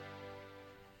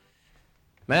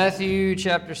Matthew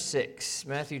chapter 6.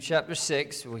 Matthew chapter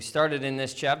 6. We started in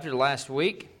this chapter last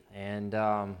week and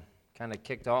kind of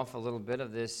kicked off a little bit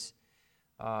of this,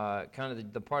 kind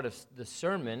of the part of the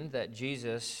sermon that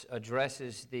Jesus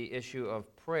addresses the issue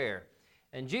of prayer.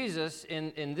 And Jesus,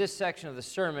 in this section of the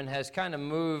sermon, has kind of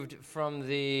moved from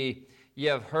the, "Ye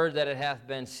have heard that it hath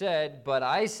been said, but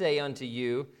I say unto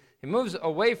you," he moves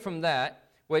away from that,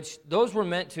 which those were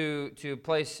meant to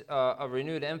place a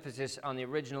renewed emphasis on the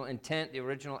original intent, the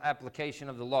original application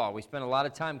of the law. We spent a lot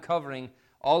of time covering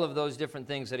all of those different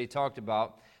things that he talked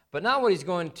about. But now what he's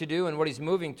going to do and what he's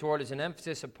moving toward is an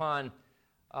emphasis upon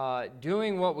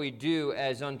doing what we do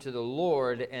as unto the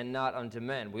Lord and not unto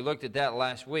men. We looked at that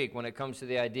last week when it comes to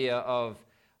the idea of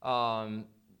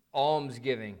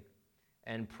almsgiving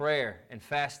and prayer and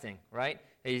fasting, right?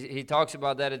 He talks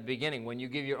about that at the beginning. When you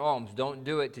give your alms, don't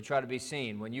do it to try to be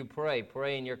seen. When you pray,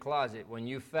 pray in your closet. When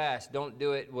you fast, don't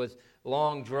do it with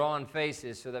long, drawn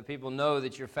faces so that people know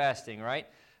that you're fasting, right?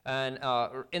 And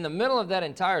in the middle of that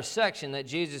entire section that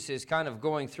Jesus is kind of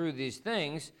going through these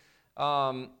things,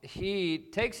 he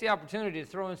takes the opportunity to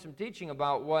throw in some teaching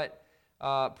about what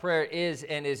prayer is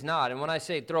and is not. And when I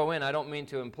say throw in, I don't mean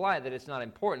to imply that it's not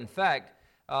important. In fact,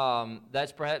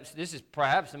 this is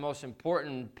perhaps the most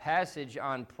important passage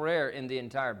on prayer in the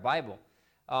entire Bible.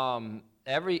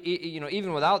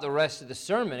 Even without the rest of the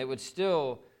sermon, it would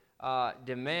still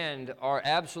demand our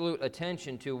absolute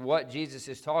attention to what Jesus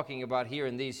is talking about here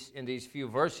in these few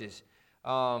verses.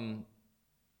 The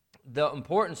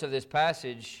importance of this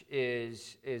passage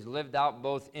is lived out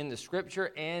both in the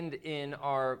Scripture and in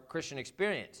our Christian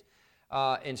experience.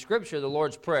 In Scripture, the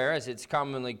Lord's Prayer, as it's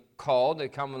commonly called,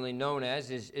 commonly known as,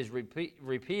 is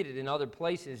repeated in other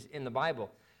places in the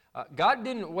Bible. God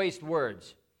didn't waste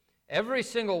words. Every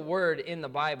single word in the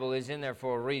Bible is in there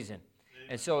for a reason.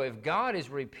 And so if God is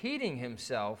repeating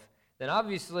himself, then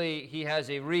obviously he has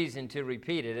a reason to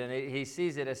repeat it, and he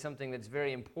sees it as something that's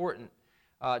very important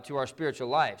to our spiritual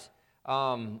lives.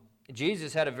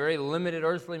 Jesus had a very limited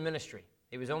earthly ministry.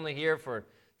 He was only here for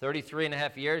 33 and a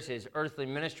half years. His earthly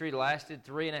ministry lasted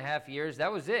 3.5 years.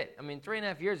 That was it. I mean,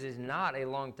 3.5 years is not a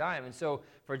long time. And so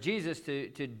for Jesus to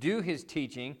do his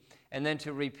teaching and then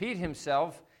to repeat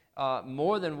himself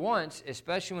more than once,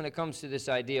 especially when it comes to this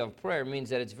idea of prayer,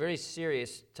 means that it's very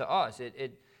serious to us.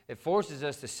 It forces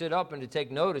us to sit up and to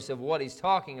take notice of what he's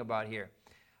talking about here.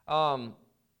 The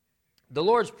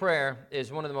Lord's Prayer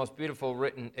is one of the most beautiful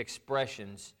written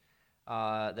expressions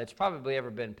that's probably ever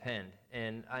been penned.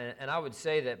 And I would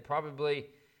say that probably,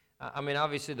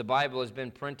 obviously the Bible has been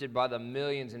printed by the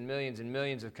millions and millions and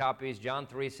millions of copies. John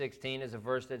 3:16 is a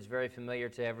verse that's very familiar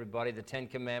to everybody. The Ten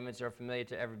Commandments are familiar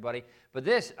to everybody. But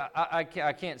this, I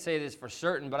can't say this for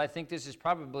certain, but I think this is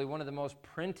probably one of the most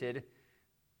printed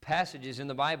passages in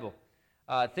the Bible.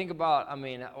 Think about,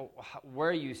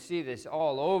 where you see this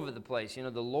all over the place. You know,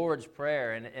 the Lord's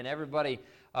Prayer and everybody,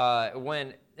 we're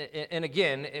going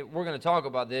to talk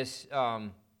about this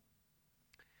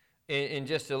in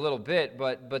just a little bit,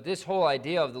 but this whole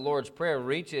idea of the Lord's Prayer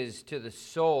reaches to the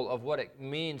soul of what it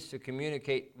means to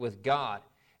communicate with God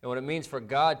and what it means for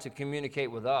God to communicate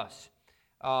with us.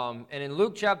 And in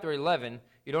Luke chapter 11,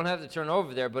 you don't have to turn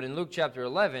over there, but in Luke chapter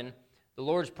 11, the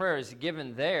Lord's Prayer is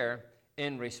given there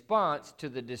in response to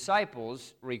the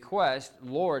disciples' request,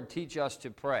 "Lord, teach us to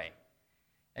pray."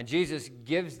 And Jesus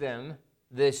gives them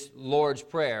this Lord's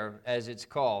Prayer, as it's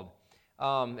called.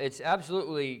 It's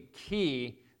absolutely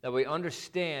key that we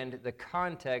understand the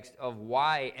context of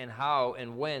why and how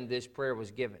and when this prayer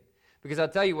was given. Because I'll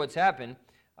tell you what's happened.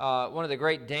 One of the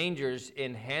great dangers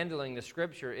in handling the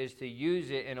Scripture is to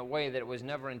use it in a way that it was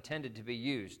never intended to be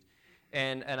used.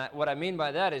 What I mean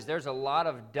by that is there's a lot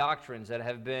of doctrines that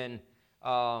have been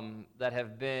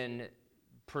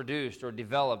produced or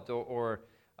developed or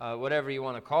whatever you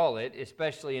want to call it,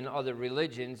 especially in other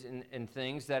religions and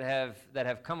things that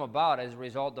have come about as a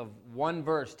result of one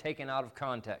verse taken out of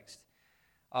context.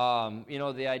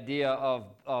 The idea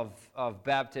of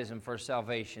baptism for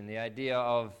salvation, the idea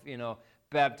of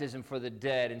baptism for the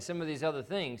dead, and some of these other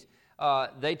things.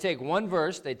 They take one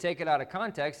verse, they take it out of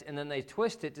context, and then they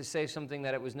twist it to say something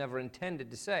that it was never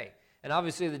intended to say. And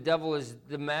obviously the devil is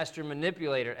the master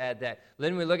manipulator at that.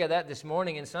 Then we look at that this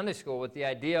morning in Sunday school with the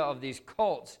idea of these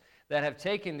cults that have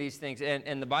taken these things.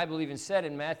 And the Bible even said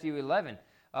in Matthew 11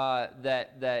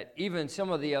 that even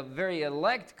some of the very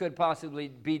elect could possibly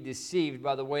be deceived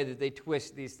by the way that they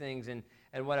twist these things and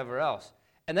whatever else.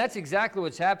 And that's exactly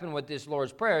what's happened with this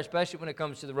Lord's Prayer, especially when it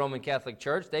comes to the Roman Catholic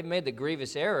Church. They've made the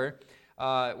grievous error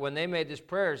when they made this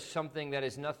prayer something that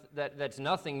is that's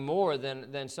nothing more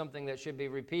than something that should be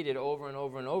repeated over and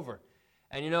over and over.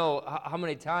 And you know how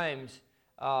many times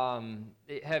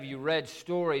have you read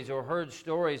stories or heard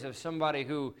stories of somebody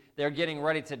who they're getting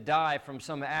ready to die from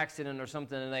some accident or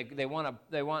something, and they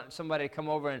want somebody to come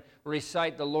over and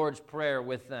recite the Lord's Prayer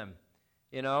with them,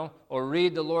 or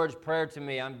read the Lord's Prayer to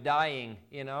me, I'm dying,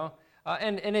 and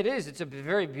it's a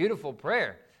very beautiful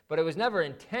prayer, but it was never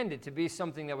intended to be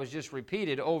something that was just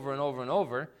repeated over and over and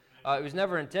over. It was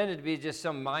never intended to be just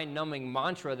some mind-numbing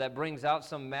mantra that brings out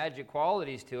some magic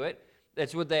qualities to it.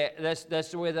 That's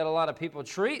the way that a lot of people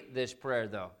treat this prayer,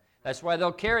 though. That's why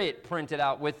they'll carry it printed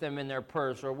out with them in their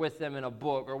purse or with them in a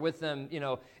book or with them,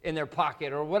 in their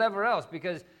pocket or whatever else,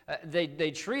 because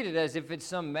they treat it as if it's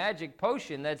some magic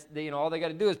potion. That's all they got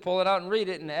to do is pull it out and read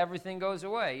it, and everything goes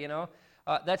away.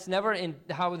 That's never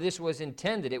how this was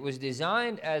intended. It was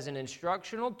designed as an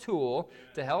instructional tool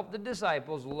to help the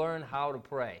disciples learn how to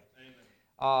pray.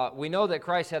 We know that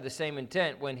Christ had the same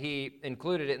intent when he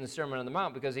included it in the Sermon on the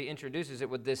Mount, because he introduces it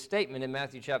with this statement in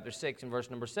Matthew chapter 6 and verse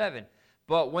number 7.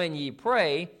 But when ye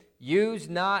pray, use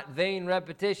not vain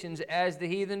repetitions as the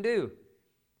heathen do.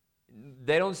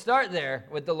 They don't start there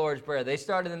with the Lord's Prayer. They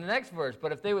started in the next verse.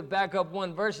 But if they would back up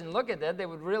one verse and look at that, they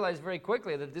would realize very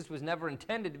quickly that this was never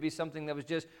intended to be something that was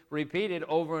just repeated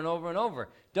over and over and over.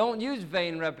 Don't use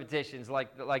vain repetitions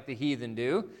like the heathen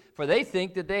do, for they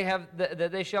think that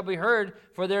they shall be heard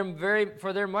for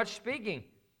their much speaking.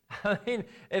 I mean,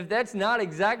 if that's not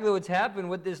exactly what's happened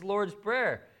with this Lord's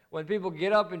Prayer, when people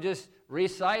get up and just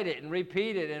recite it and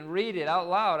repeat it and read it out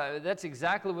loud, that's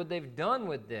exactly what they've done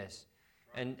with this.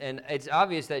 And it's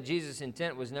obvious that Jesus'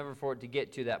 intent was never for it to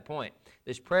get to that point.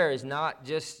 This prayer is not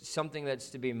just something that's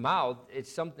to be mouthed,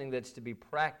 it's something that's to be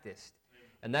practiced.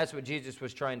 And that's what Jesus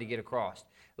was trying to get across.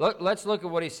 Let's look at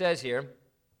what he says here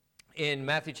in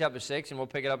Matthew chapter 6, and we'll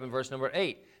pick it up in verse number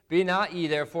 8. Be not ye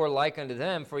therefore like unto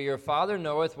them, for your Father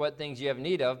knoweth what things ye have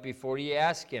need of before ye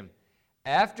ask him.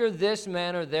 After this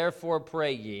manner therefore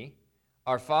pray ye,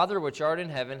 Our Father which art in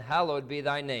heaven, hallowed be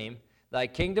thy name. Thy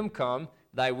kingdom come,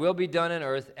 thy will be done on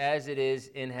earth as it is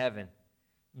in heaven.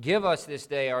 Give us this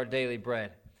day our daily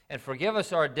bread, and forgive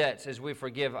us our debts as we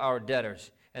forgive our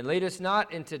debtors. And lead us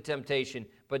not into temptation,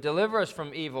 but deliver us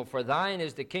from evil. For thine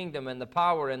is the kingdom and the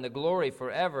power and the glory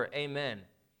forever. Amen.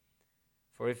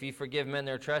 For if ye forgive men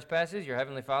their trespasses, your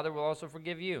heavenly Father will also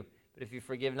forgive you. But if you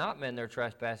forgive not men their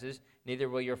trespasses, neither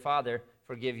will your Father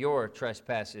forgive your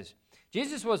trespasses.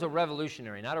 Jesus was a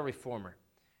revolutionary, not a reformer.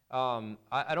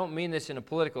 I don't mean this in a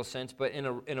political sense, but in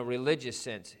a religious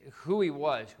sense. Who he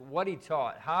was, what he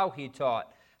taught, how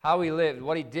he lived,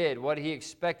 what he did, what he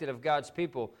expected of God's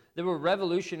people. There were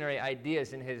revolutionary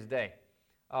ideas in his day.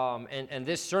 And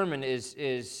this sermon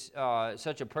is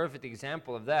such a perfect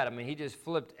example of that. I mean, he just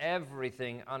flipped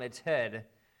everything on its head.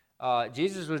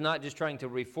 Jesus was not just trying to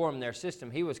reform their system.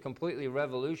 He was completely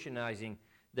revolutionizing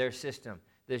their system.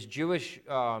 This Jewish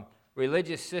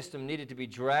religious system needed to be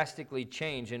drastically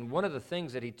changed. And one of the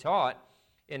things that he taught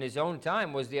in his own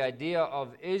time was the idea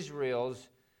of Israel's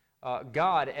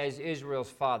God as Israel's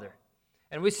father.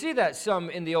 And we see that some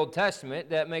in the Old Testament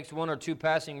that makes one or two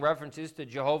passing references to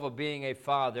Jehovah being a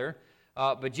father.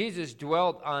 But Jesus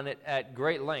dwelt on it at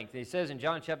great length. He says in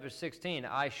John chapter 16,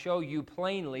 I show you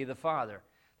plainly the Father.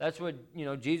 That's what,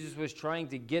 Jesus was trying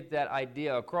to get that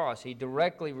idea across. He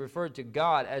directly referred to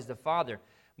God as the Father.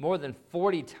 More than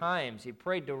 40 times. He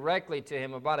prayed directly to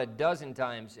him about a dozen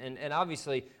times. And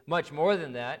obviously, much more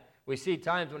than that. We see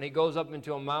times when he goes up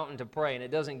into a mountain to pray, and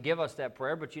it doesn't give us that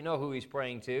prayer, but you know who he's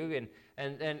praying to.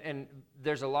 And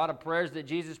there's a lot of prayers that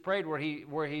Jesus prayed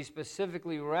where he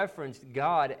specifically referenced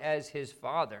God as his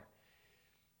Father.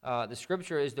 The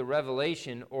Scripture is the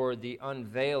revelation or the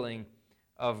unveiling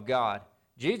of God.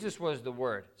 Jesus was the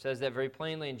Word. It says that very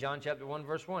plainly in John chapter 1,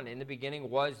 verse 1. In the beginning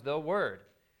was the Word.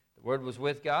 The Word was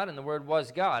with God, and the Word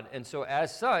was God. And so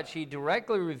as such, he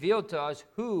directly revealed to us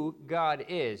who God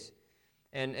is.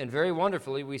 And very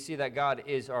wonderfully, we see that God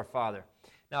is our Father.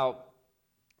 Now,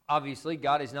 obviously,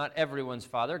 God is not everyone's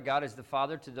Father. God is the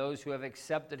Father to those who have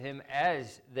accepted him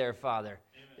as their Father.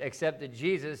 Amen. Accepted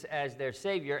Jesus as their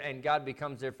Savior, and God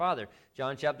becomes their Father.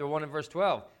 John chapter 1 and verse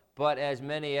 12. But as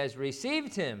many as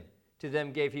received him, to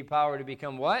them gave he power to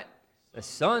become what? The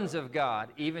sons of God,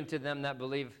 even to them that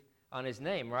believe on his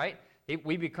name, right?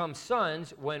 We become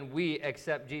sons when we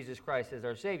accept Jesus Christ as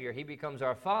our Savior. He becomes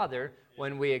our Father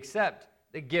when we accept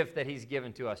the gift that he's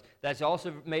given to us. That's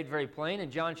also made very plain in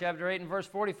John chapter 8 and verse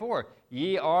 44.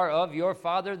 Ye are of your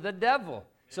father the devil.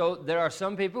 So there are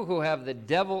some people who have the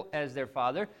devil as their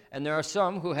father, and there are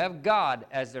some who have God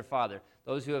as their father.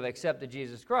 Those who have accepted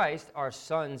Jesus Christ are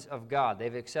sons of God.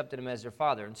 They've accepted him as their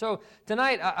Father. And so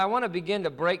tonight I want to begin to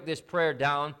break this prayer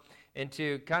down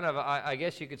into kind of, I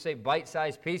guess you could say,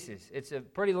 bite-sized pieces. It's a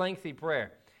pretty lengthy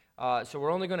prayer. So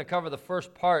we're only going to cover the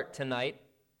first part tonight,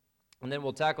 and then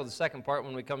we'll tackle the second part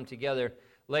when we come together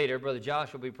later. Brother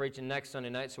Josh will be preaching next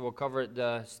Sunday night, so we'll cover it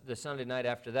the Sunday night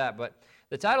after that. But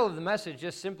the title of the message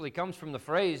just simply comes from the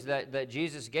phrase that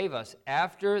Jesus gave us,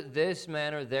 after this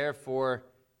manner, therefore,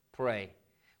 pray.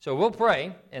 So we'll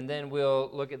pray, and then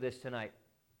we'll look at this tonight.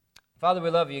 Father,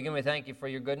 we love you. Again, we thank you for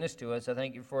your goodness to us. I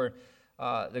thank you for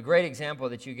the great example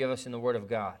that you give us in the Word of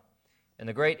God, and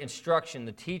the great instruction,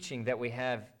 the teaching that we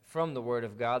have from the Word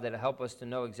of God that will help us to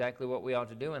know exactly what we ought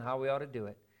to do and how we ought to do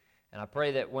it. And I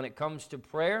pray that when it comes to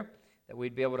prayer, that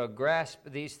we'd be able to grasp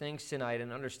these things tonight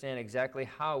and understand exactly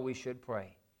how we should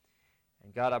pray.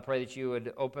 And God, I pray that you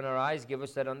would open our eyes, give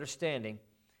us that understanding,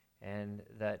 and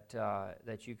that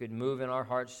you could move in our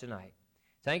hearts tonight.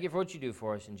 Thank you for what you do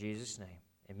for us in Jesus' name.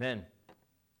 Amen.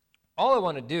 All I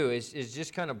want to do is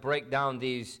just kind of break down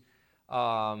these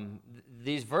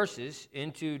verses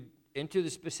into the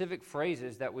specific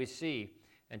phrases that we see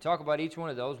and talk about each one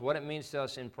of those, what it means to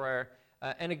us in prayer.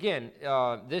 And again,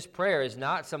 this prayer is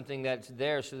not something that's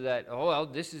there so that, oh, well,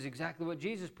 this is exactly what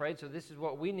Jesus prayed, so this is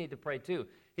what we need to pray too.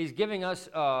 He's giving us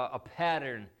a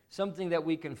pattern, something that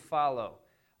we can follow,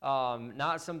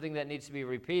 not something that needs to be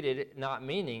repeated, not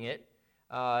meaning it,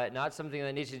 not something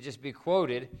that needs to just be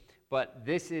quoted, but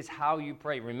this is how you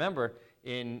pray. Remember,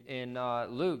 in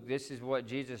Luke, this is what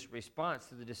Jesus' response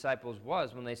to the disciples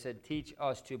was when they said, teach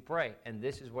us to pray, and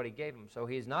this is what he gave them. So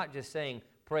he's not just saying,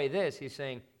 pray this, he's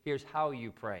saying, here's how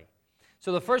you pray.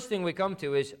 So the first thing we come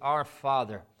to is our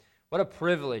Father. What a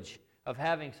privilege of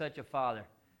having such a Father.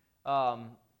 I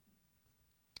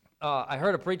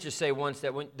heard a preacher say once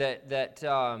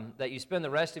that you spend the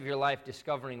rest of your life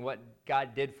discovering what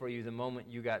God did for you the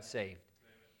moment you got saved.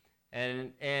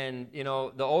 And you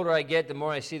know, the older I get, the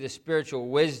more I see the spiritual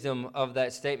wisdom of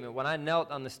that statement. When I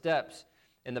knelt on the steps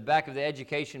in the back of the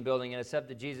education building and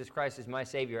accepted Jesus Christ as my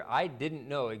Savior, I didn't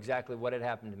know exactly what had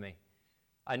happened to me.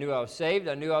 I knew I was saved.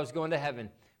 I knew I was going to heaven.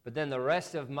 But then the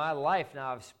rest of my life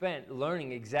now I've spent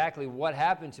learning exactly what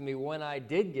happened to me when I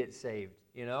did get saved,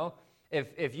 you know.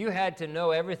 If you had to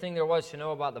know everything there was to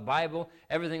know about the Bible,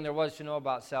 everything there was to know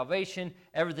about salvation,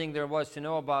 everything there was to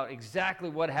know about exactly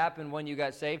what happened when you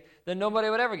got saved, then nobody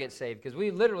would ever get saved, because we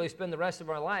literally spend the rest of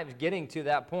our lives getting to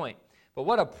that point. But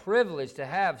what a privilege to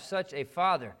have such a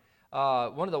Father.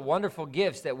 One of the wonderful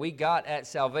gifts that we got at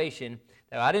salvation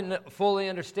that I didn't fully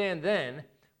understand then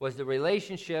was the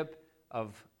relationship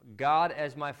of God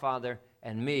as my Father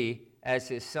and me as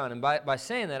His Son. And by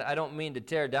saying that, I don't mean to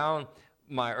tear down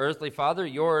my earthly father,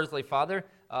 your earthly father.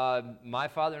 My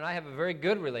father and I have a very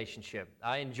good relationship.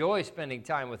 I enjoy spending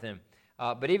time with him.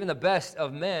 But even the best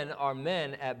of men are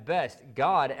men at best.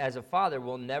 God as a father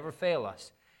will never fail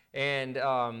us. And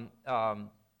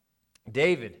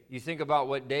David, you think about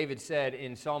what David said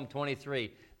in Psalm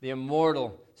 23, the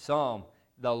immortal psalm,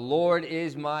 the Lord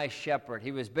is my shepherd.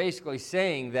 He was basically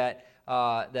saying that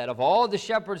of all the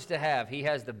shepherds to have, he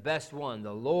has the best one.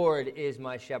 The Lord is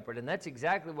my shepherd. And that's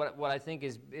exactly what I think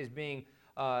is being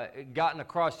gotten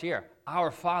across here.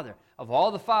 Our Father. Of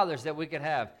all the fathers that we could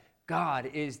have, God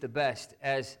is the best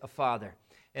as a father.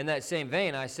 In that same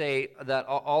vein, I say that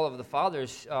all of the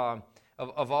fathers,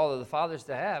 of all of the fathers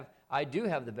to have, I do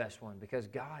have the best one because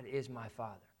God is my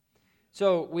Father.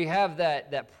 So we have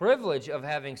that privilege of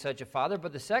having such a Father,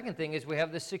 but the second thing is we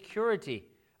have the security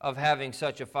of having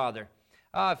such a Father.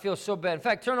 I feel so bad. In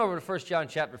fact, turn over to 1 John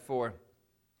chapter 4.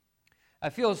 I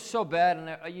feel so bad,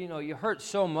 and you hurt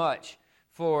so much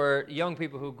for young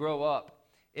people who grow up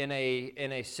in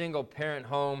a single parent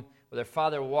home where their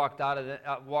father walked out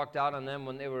on them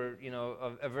when they were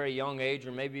a very young age,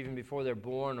 or maybe even before they're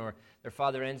born, or their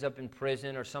father ends up in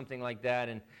prison or something like that.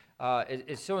 And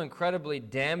it's so incredibly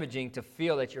damaging to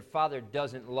feel that your father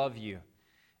doesn't love you.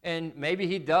 And maybe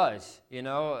he does,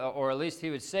 or at least he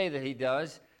would say that he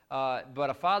does. But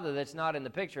a father that's not in the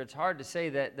picture, it's hard to say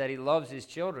that he loves his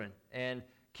children. And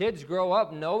kids grow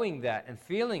up knowing that and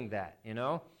feeling that,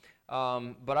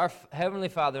 But our Heavenly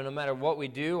Father, no matter what we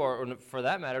do, or for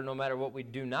that matter, no matter what we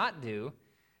do not do,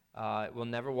 will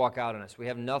never walk out on us. We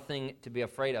have nothing to be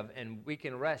afraid of. And we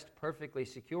can rest perfectly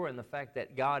secure in the fact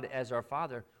that God, as our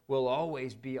Father, will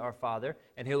always be our Father,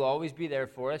 and He'll always be there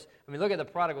for us. I mean, look at the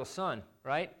prodigal son,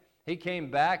 right? He came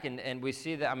back, and we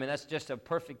see that. I mean, that's just a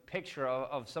perfect picture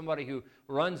of somebody who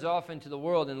runs off into the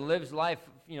world and lives life,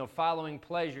 following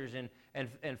pleasures and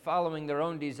following their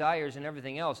own desires and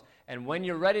everything else. And when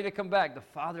you're ready to come back, the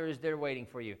Father is there waiting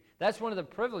for you. That's one of the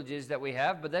privileges that we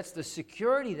have, but that's the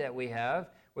security that we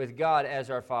have with God as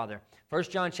our Father. 1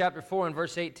 John chapter 4 and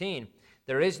verse 18,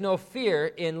 there is no fear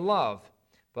in love,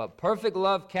 but perfect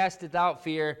love casteth out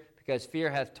fear, because fear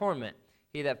hath torment.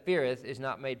 He that feareth is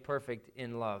not made perfect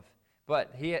in love.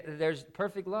 But there's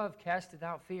perfect love casteth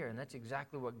out fear, and that's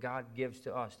exactly what God gives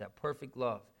to us, that perfect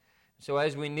love. So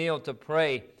as we kneel to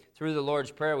pray through the Lord's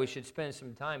Prayer, we should spend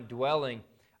some time dwelling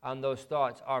on those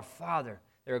thoughts. Our Father,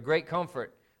 they're a great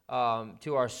comfort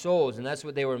to our souls, and that's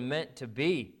what they were meant to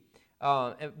be.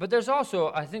 But there's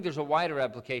also, I think there's a wider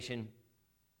application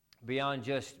beyond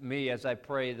just me as I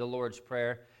pray the Lord's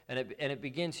Prayer, and it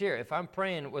begins here. If I'm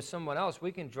praying with someone else,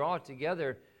 we can draw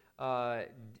together,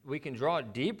 we can draw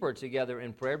deeper together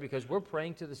in prayer because we're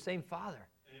praying to the same Father.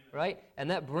 Right?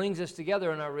 And that brings us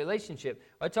together in our relationship.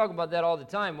 I talk about that all the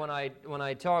time when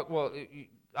I talk, well,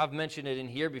 I've mentioned it in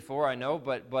here before, I know,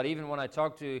 but even when I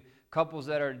talk to couples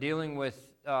that are dealing with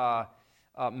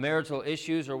marital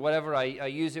issues or whatever, I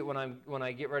use it when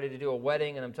I get ready to do a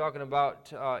wedding, and I'm talking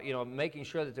about making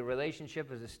sure that the relationship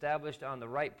is established on the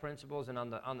right principles and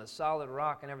on the solid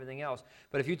rock and everything else.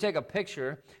 But if you take a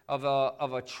picture of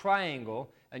a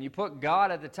triangle and you put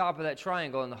God at the top of that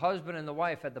triangle and the husband and the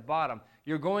wife at the bottom,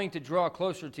 you're going to draw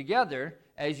closer together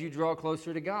as you draw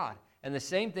closer to God. And the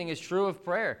same thing is true of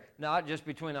prayer, not just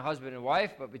between a husband and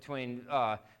wife, but between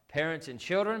parents and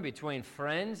children, between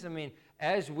friends. I mean,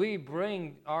 as we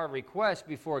bring our requests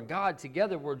before God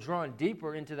together, we're drawn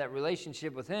deeper into that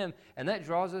relationship with Him, and that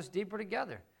draws us deeper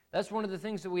together. That's one of the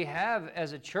things that we have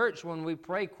as a church when we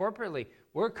pray corporately.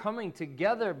 We're coming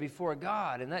together before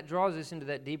God, and that draws us into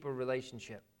that deeper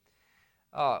relationship.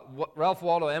 Ralph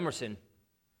Waldo Emerson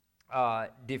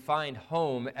defined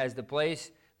home as the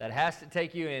place that has to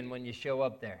take you in when you show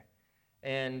up there.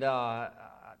 And,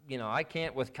 I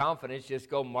can't with confidence just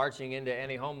go marching into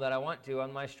any home that I want to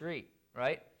on my street,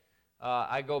 right?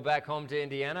 I go back home to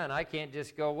Indiana, and I can't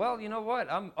just go, well, you know what,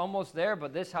 I'm almost there,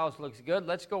 but this house looks good.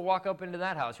 Let's go walk up into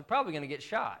that house. You're probably going to get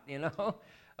shot,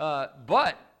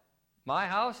 But my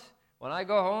house, when I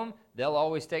go home, they'll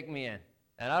always take me in.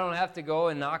 And I don't have to go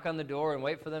and knock on the door and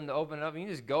wait for them to open it up. You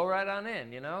just go right on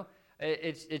in,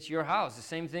 It's your house. The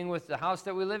same thing with the house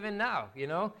that we live in now,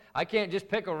 I can't just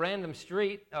pick a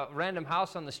random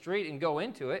house on the street and go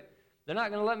into it. They're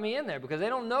not going to let me in there because they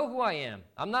don't know who I am.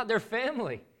 I'm not their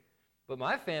family. But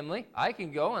my family, I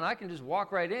can go and I can just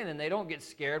walk right in, and they don't get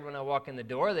scared when I walk in the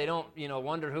door. They don't,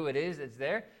 wonder who it is that's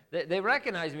there. They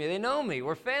recognize me. They know me.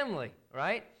 We're family,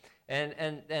 right?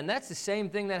 And that's the same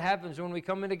thing that happens when we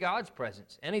come into God's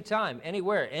presence. Anytime,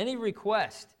 anywhere, any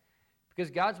request, because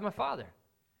God's my Father.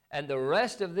 And the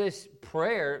rest of this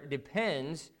prayer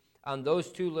depends on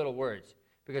those two little words.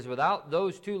 Because without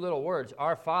those two little words,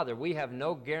 our Father, we have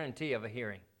no guarantee of a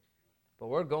hearing. But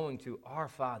we're going to our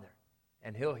Father,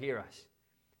 and He'll hear us.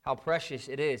 How precious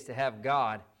it is to have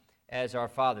God as our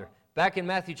Father. Back in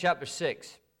Matthew chapter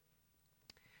 6,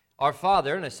 our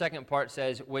Father, and the second part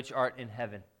says, which art in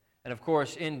heaven. And of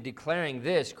course, in declaring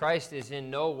this, Christ is in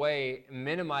no way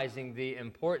minimizing the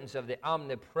importance of the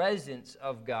omnipresence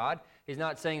of God. He's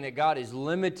not saying that God is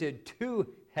limited to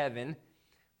heaven,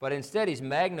 but instead He's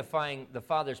magnifying the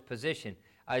Father's position.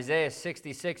 Isaiah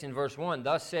 66 in verse 1,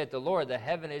 thus saith the Lord, the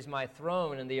heaven is my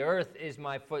throne and the earth is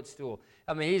my footstool.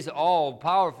 I mean, He's all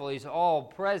powerful, He's all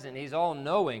present, He's all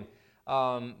knowing.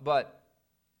 But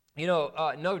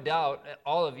no doubt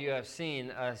all of you have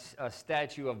seen a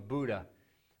statue of Buddha,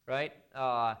 right?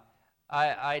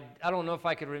 I don't know if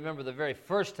I could remember the very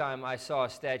first time I saw a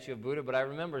statue of Buddha, but I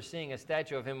remember seeing a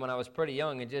statue of him when I was pretty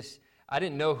young, and I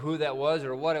didn't know who that was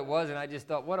or what it was, and I just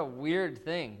thought, what a weird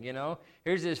thing,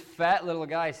 Here's this fat little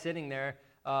guy sitting there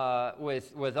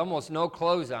with almost no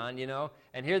clothes on,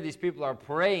 and here these people are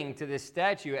praying to this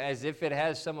statue as if it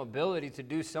has some ability to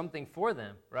do something for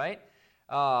them, right?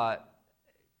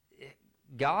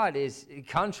 God is,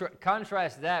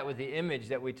 contrast that with the image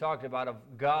that we talked about of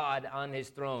God on His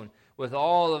throne, with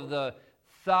all of the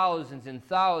thousands and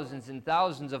thousands and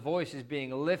thousands of voices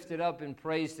being lifted up in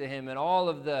praise to Him, and all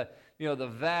of the the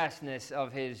vastness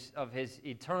of his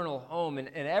eternal home and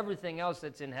everything else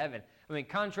that's in heaven. I mean,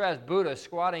 contrast Buddha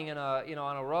squatting in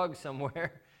on a rug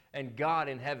somewhere and God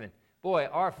in heaven. Boy,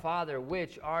 our Father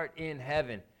which art in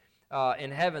heaven. In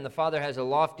heaven, the Father has a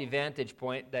lofty vantage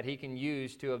point that He can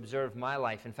use to observe my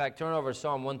life. In fact, turn over to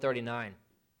Psalm 139.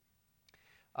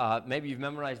 Maybe you've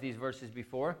memorized these verses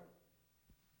before.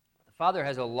 The Father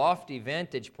has a lofty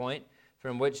vantage point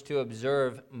from which to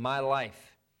observe my life.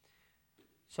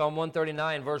 Psalm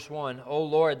 139, verse 1, O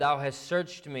Lord, Thou hast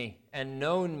searched me and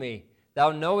known me.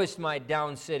 Thou knowest my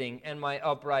downsitting and my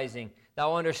uprising.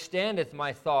 Thou understandest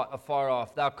my thought afar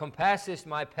off. Thou compassest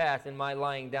my path and my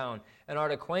lying down, and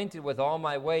art acquainted with all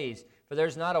my ways. For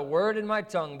there's not a word in my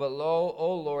tongue, but lo,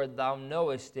 O Lord, Thou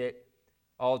knowest it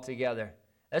altogether.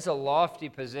 That's a lofty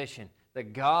position. The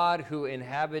God who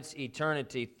inhabits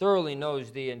eternity thoroughly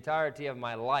knows the entirety of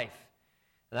my life.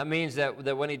 And that means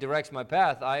that when he directs my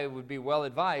path, I would be well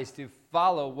advised to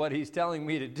follow what he's telling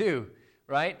me to do,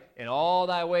 right? In all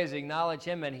thy ways acknowledge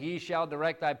him, and he shall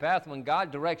direct thy path. When God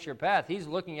directs your path, he's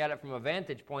looking at it from a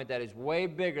vantage point that is way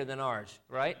bigger than ours,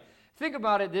 right? Think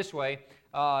about it this way.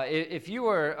 If you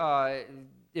were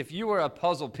a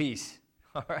puzzle piece,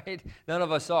 all right? None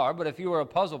of us are, but if you were a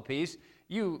puzzle piece,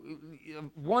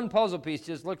 one puzzle piece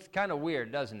just looks kind of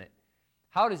weird, doesn't it?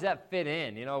 How does that fit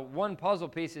in? You know, one puzzle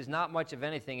piece is not much of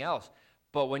anything else.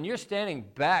 But when you're standing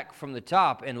back from the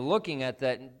top and looking at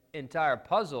that entire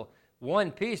puzzle,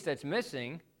 one piece that's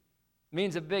missing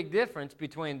means a big difference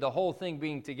between the whole thing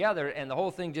being together and the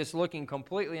whole thing just looking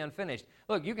completely unfinished.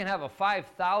 Look, you can have a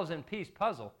 5,000-piece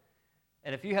puzzle,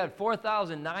 and if you had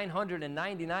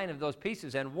 4,999 of those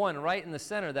pieces and one right in the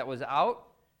center that was out,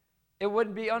 it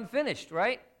wouldn't be unfinished,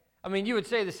 right? I mean, you would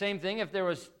say the same thing if there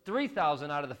was 3,000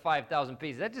 out of the 5,000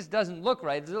 pieces. That just doesn't look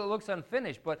right. It looks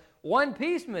unfinished. But one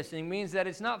piece missing means that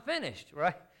it's not finished,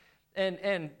 right?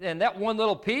 And that one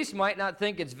little piece might not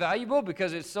think it's valuable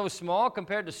because it's so small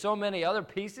compared to so many other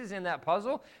pieces in that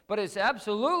puzzle, but it's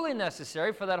absolutely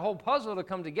necessary for that whole puzzle to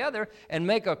come together and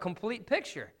make a complete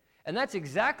picture. And that's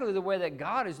exactly the way that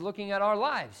God is looking at our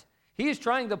lives. He is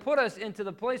trying to put us into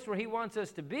the place where he wants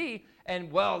us to be,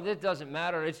 and, well, it doesn't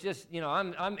matter. It's just,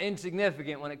 I'm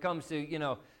insignificant when it comes to,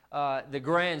 the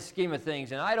grand scheme of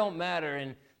things, and I don't matter.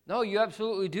 And no, you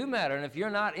absolutely do matter. And if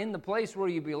you're not in the place where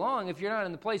you belong, if you're not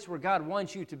in the place where God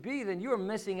wants you to be, then you are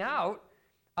missing out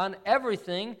on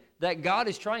everything that God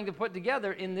is trying to put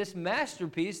together in this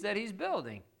masterpiece that he's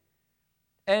building.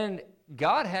 And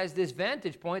God has this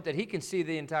vantage point that he can see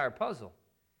the entire puzzle.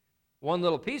 One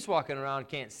little piece walking around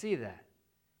can't see that,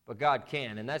 but God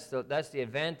can, and that's the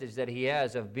advantage that he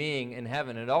has of being in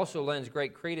heaven. It also lends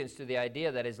great credence to the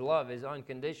idea that his love is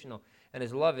unconditional and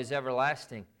his love is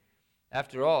everlasting.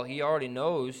 After all, he already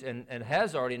knows and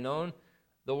has already known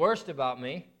the worst about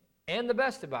me and the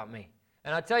best about me.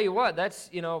 And I tell you what, that's,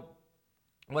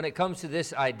 when it comes to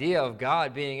this idea of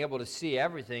God being able to see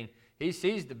everything, he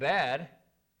sees the bad.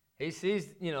 He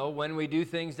sees, when we do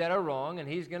things that are wrong, and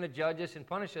he's going to judge us and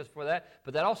punish us for that.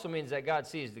 But that also means that God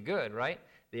sees the good, right?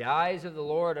 The eyes of the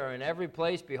Lord are in every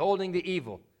place, beholding the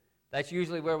evil. That's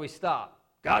usually where we stop.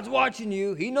 God's watching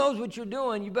you. He knows what you're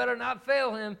doing. You better not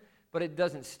fail him. But it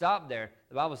doesn't stop there.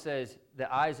 The Bible says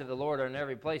the eyes of the Lord are in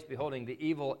every place, beholding the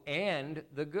evil and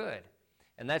the good.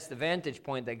 And that's the vantage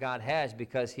point that God has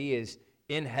because he is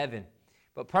in heaven.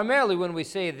 But primarily when we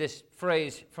say this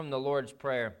phrase from the Lord's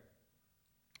Prayer,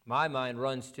 my mind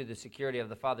runs to the security of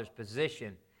the Father's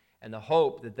position and the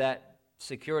hope that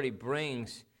security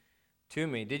brings to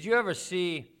me. Did you ever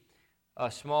see a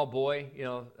small boy,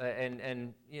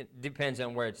 and it depends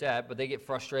on where it's at, but they get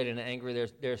frustrated and angry.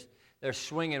 They're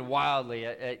swinging wildly.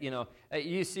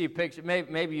 You see a picture,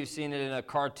 maybe you've seen it in a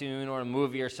cartoon or a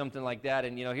movie or something like that,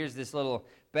 and, here's this little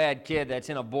bad kid that's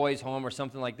in a boy's home or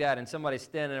something like that, and somebody's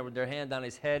standing there with their hand on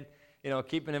his head,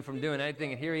 keeping him from doing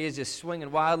anything, and here he is just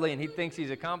swinging wildly, and he thinks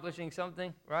he's accomplishing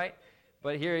something, right?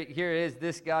 But here is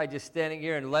this guy just standing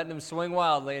here and letting him swing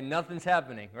wildly, and nothing's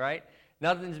happening, right?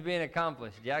 Nothing's being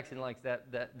accomplished. Jackson likes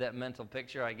that mental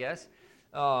picture, I guess.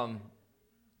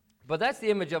 But that's the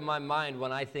image of my mind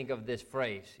when I think of this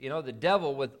phrase. The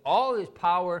devil, with all his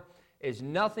power, is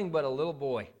nothing but a little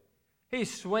boy.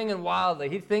 He's swinging wildly.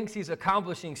 He thinks he's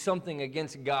accomplishing something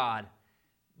against God.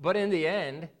 But in the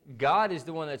end, God is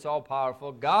the one that's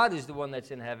all-powerful. God is the one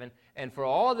that's in heaven. And for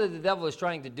all that the devil is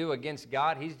trying to do against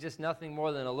God, he's just nothing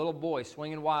more than a little boy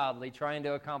swinging wildly, trying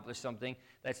to accomplish something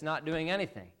that's not doing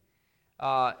anything.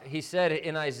 He said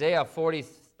in Isaiah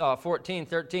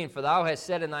 14:13, "For thou hast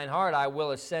said in thine heart, I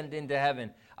will ascend into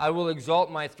heaven. I will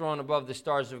exalt my throne above the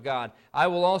stars of God. I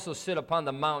will also sit upon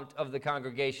the mount of the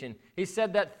congregation." He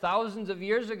said that thousands of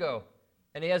years ago,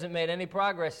 and he hasn't made any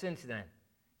progress since then.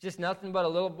 Just nothing but a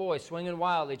little boy swinging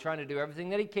wildly, trying to do everything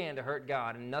that he can to hurt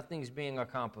God, and nothing's being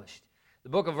accomplished. The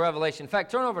book of Revelation. In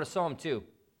fact, turn over to Psalm 2.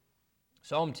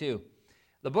 Psalm 2.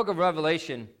 The book of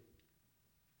Revelation.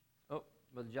 Oh,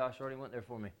 Brother Josh already went there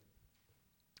for me.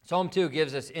 Psalm 2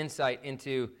 gives us insight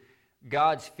into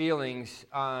God's feelings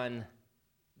on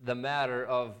the matter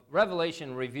of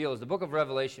Revelation reveals. The book of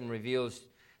Revelation reveals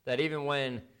that even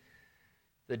when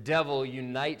the devil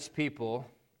unites people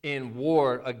in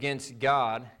war against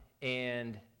God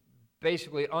and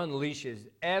basically unleashes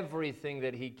everything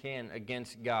that he can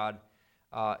against God,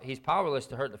 he's powerless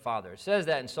to hurt the Father. It says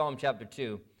that in Psalm chapter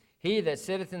 2, "He that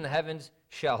sitteth in the heavens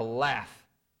shall laugh,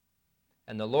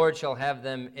 and the Lord shall have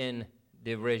them in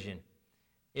derision."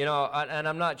 You know, and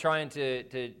I'm not trying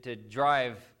to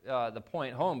drive the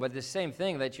point home, but the same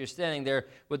thing that you're standing there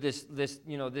with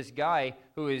this guy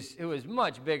who is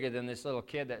much bigger than this little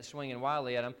kid that's swinging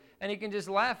wildly at him, and he can just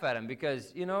laugh at him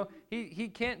because,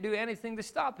 he can't do anything to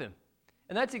stop him.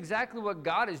 And that's exactly what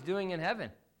God is doing in heaven.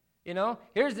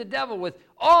 Here's the devil with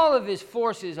all of his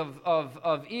forces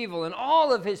of evil and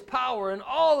all of his power and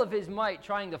all of his might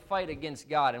trying to fight against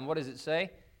God. And what does it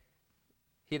say?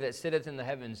 He that sitteth in the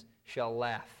heavens shall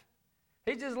laugh.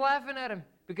 He's just laughing at him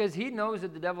because he knows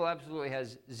that the devil absolutely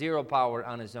has zero power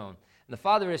on his own. And the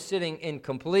Father is sitting in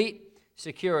complete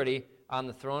security on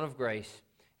the throne of grace.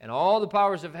 And all the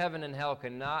powers of heaven and hell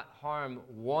cannot harm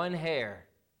one hair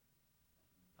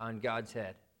on God's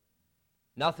head.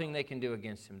 Nothing they can do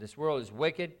against him. This world is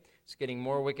wicked. It's getting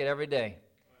more wicked every day.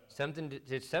 It's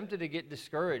tempted to get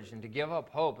discouraged and to give up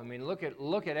hope. I mean, look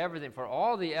at everything. For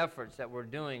all the efforts that we're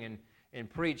doing in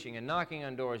preaching and knocking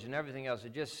on doors and everything else,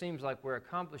 it just seems like we're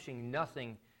accomplishing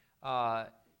nothing.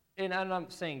 And I'm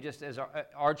not saying just as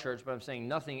our church, but I'm saying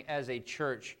nothing as a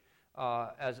church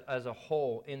as a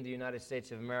whole in the United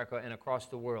States of America and across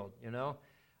the world,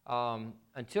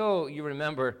 Until you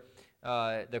remember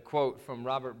the quote from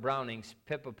Robert Browning's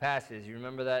Pippa Passes. You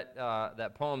remember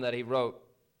that poem that he wrote?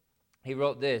 He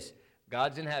wrote this: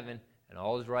 God's in heaven and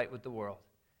all is right with the world.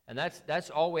 And that's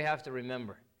all we have to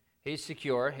remember. He's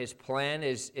secure. His plan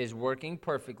is working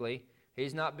perfectly.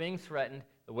 He's not being threatened.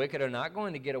 The wicked are not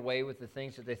going to get away with the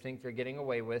things that they think they're getting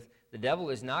away with. The devil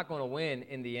is not going to win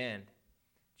in the end.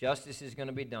 Justice is going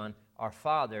to be done. Our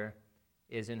Father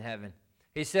is in heaven.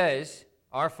 He says,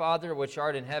 Our Father which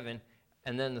art in heaven.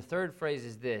 And then the third phrase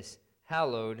is this: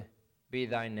 Hallowed be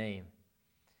thy name.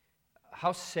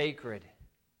 How sacred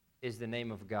is the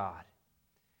name of God?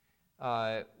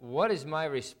 What is my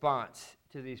response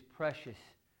to these precious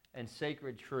and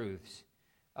sacred truths?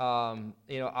 I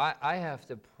have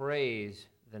to praise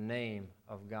the name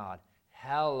of God.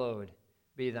 Hallowed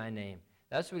be thy name.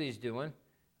 That's what he's doing.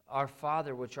 Our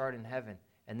Father which art in heaven.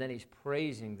 And then he's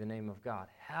praising the name of God.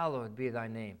 Hallowed be thy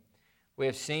name. We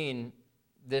have seen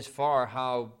this far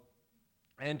how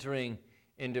entering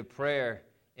into prayer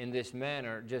in this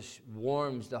manner just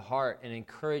warms the heart and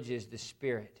encourages the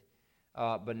spirit.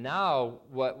 But now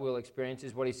what we'll experience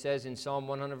is what he says in Psalm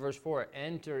 100 verse 4,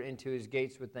 enter into his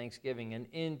gates with thanksgiving and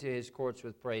into his courts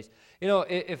with praise.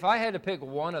 If I had to pick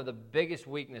one of the biggest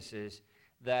weaknesses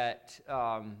that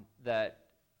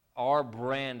our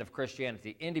brand of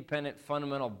Christianity, independent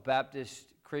fundamental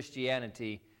Baptist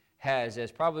Christianity, has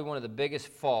as probably one of the biggest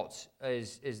faults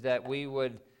is that we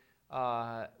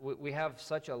have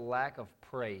such a lack of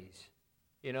praise.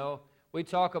 We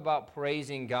talk about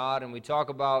praising God and we talk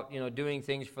about, doing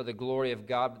things for the glory of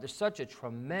God, but there's such a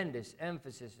tremendous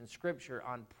emphasis in Scripture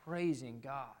on praising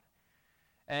God.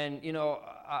 And,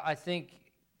 I think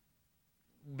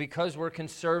because we're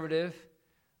conservative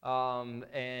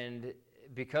and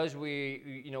because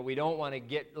we don't want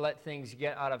to let things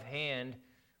get out of hand,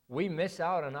 we miss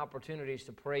out on opportunities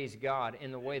to praise God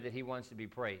in the way that he wants to be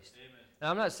praised. Amen. Now,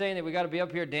 I'm not saying that we got to be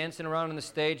up here dancing around on the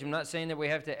stage. I'm not saying that we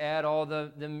have to add all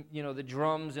the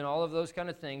drums and all of those kind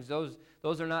of things. Those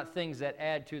are not things that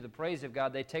add to the praise of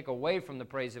God. They take away from the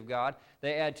praise of God.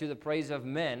 They add to the praise of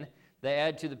men. They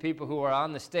add to the people who are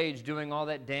on the stage doing all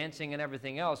that dancing and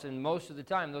everything else. And most of the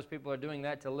time, those people are doing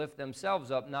that to lift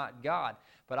themselves up, not God.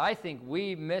 But I think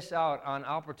we miss out on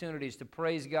opportunities to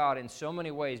praise God in so many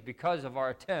ways because of our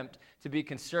attempt to be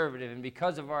conservative and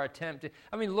because of our attempt to...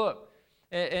 look,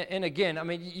 and again,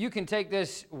 you can take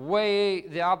this way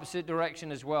the opposite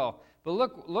direction as well. But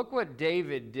look what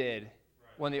David did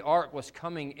when the ark was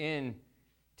coming in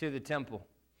to the temple,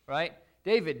 right?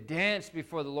 David danced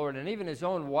before the Lord, and even his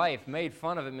own wife made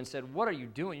fun of him and said, "What are you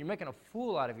doing? You're making a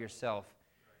fool out of yourself."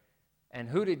 And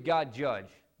who did God judge?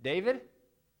 David?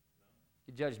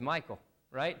 He judged Michal,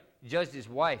 right? He judged his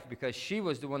wife because she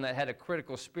was the one that had a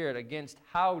critical spirit against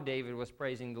how David was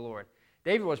praising the Lord.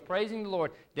 David was praising the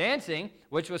Lord, dancing,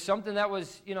 which was something that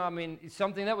was,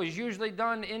 something that was usually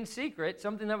done in secret,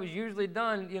 something that was usually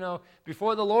done,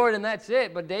 before the Lord, and that's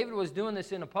it. But David was doing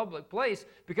this in a public place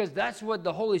because that's what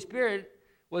the Holy Spirit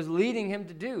was leading him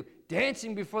to do,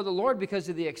 dancing before the Lord because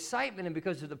of the excitement and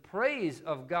because of the praise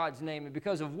of God's name and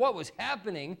because of what was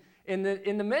happening in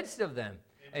the midst of them.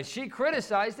 Amen. And she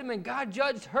criticized him, and God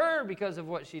judged her because of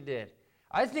what she did.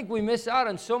 I think we miss out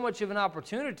on so much of an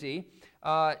opportunity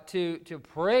to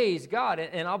praise God.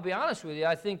 And I'll be honest with you,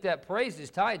 I think that praise is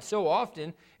tied so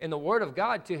often in the Word of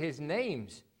God to His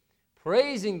names.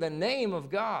 Praising the name of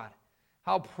God.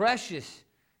 How precious,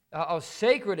 how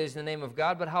sacred is the name of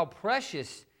God, but how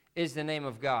precious is the name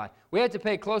of God. We have to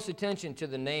pay close attention to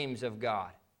the names of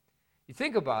God. You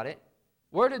think about it,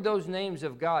 Where did those names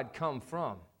of God come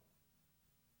from?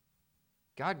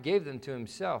 God gave them to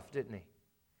himself, didn't he?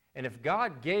 And if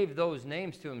God gave those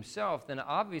names to himself, then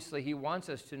obviously he wants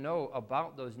us to know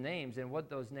about those names and what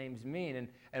those names mean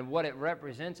and what it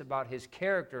represents about his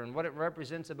character and what it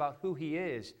represents about who he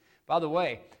is. By the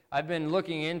way, I've been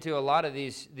looking into a lot of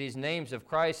these names of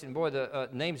Christ, and boy, the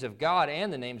names of God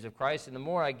and the names of Christ, and the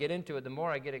more I get into it, the more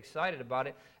I get excited about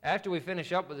it. After we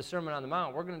finish up with the Sermon on the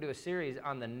Mount, we're going to do a series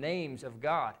on the names of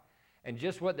God and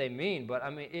just what they mean. But, I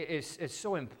mean, it's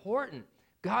so important.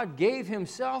 God gave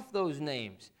himself those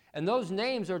names, and those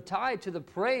names are tied to the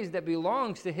praise that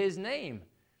belongs to his name.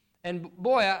 And,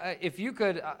 boy, if you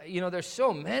could, there's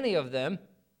so many of them.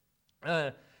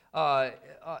 El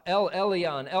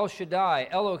Elyon, El Shaddai,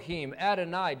 Elohim,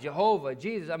 Adonai, Jehovah,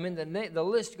 Jesus. I mean, the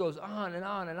list goes on and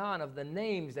on and on of the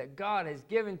names that God has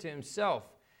given to himself.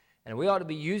 And we ought to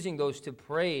be using those to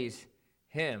praise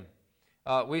him.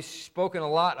 We've spoken a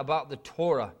lot about the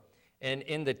Torah. And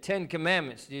in the Ten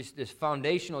Commandments, this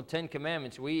foundational Ten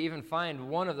Commandments, we even find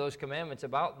one of those commandments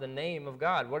about the name of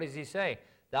God. What does he say?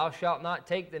 Thou shalt not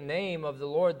take the name of the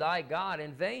Lord thy God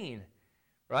in vain.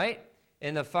 Right?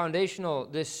 In the foundational,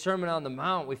 this Sermon on the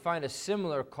Mount, we find a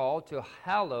similar call to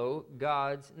hallow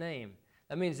God's name.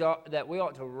 That means that we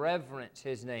ought to reverence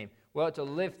his name. We ought to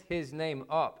lift his name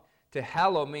up. To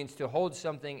hallow means to hold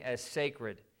something as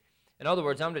sacred. In other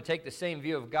words, I'm to take the same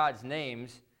view of God's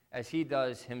names as he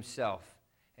does himself.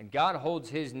 And God holds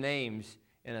his names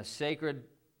in a sacred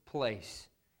place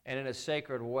and in a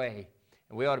sacred way.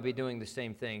 And we ought to be doing the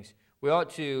same things. We ought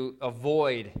to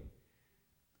avoid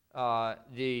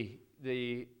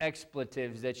the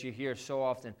expletives that you hear so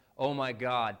often. Oh my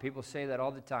God. People say that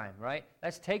all the time, right?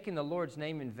 That's taking the Lord's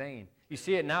name in vain. You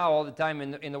see it now all the time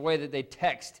in the way that they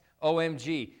text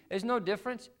OMG. There's no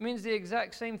difference. It means the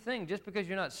exact same thing. Just because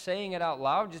you're not saying it out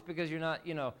loud, just because you're not,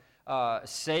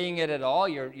 saying it at all,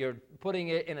 you're putting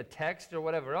it in a text or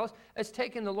whatever else, it's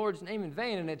taking the Lord's name in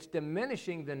vain, and it's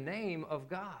diminishing the name of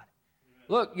God.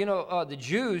 Look,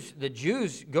 the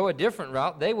Jews go a different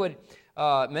route. They would,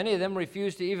 many of them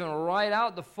refused to even write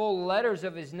out the full letters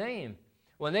of his name.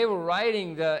 When they were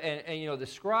writing the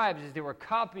scribes, as they were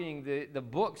copying the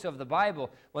books of the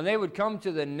Bible, when they would come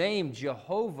to the name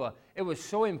Jehovah, it was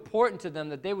so important to them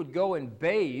that they would go and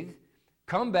bathe,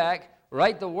 come back,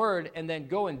 write the word, and then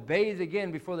go and bathe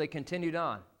again before they continued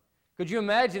on. Could you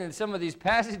imagine in some of these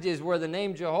passages where the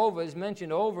name Jehovah is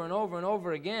mentioned over and over and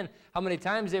over again, how many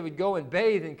times they would go and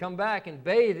bathe and come back and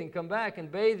bathe and come back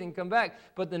and bathe and come back?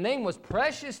 But the name was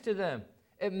precious to them.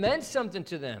 It meant something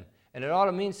to them, and it ought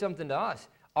to mean something to us.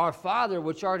 Our Father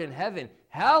which art in heaven,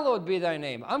 hallowed be thy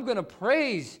name. I'm going to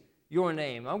praise your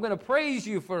name. I'm going to praise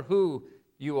you for who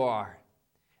you are.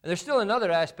 And there's still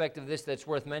another aspect of this that's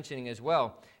worth mentioning as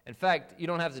well. In fact, you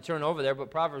don't have to turn over there, but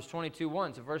Proverbs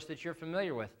 22:1 is a verse that you're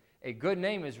familiar with. A good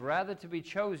name is rather to be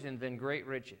chosen than great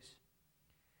riches.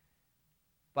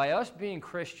 By us being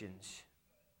Christians,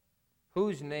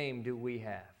 whose name do we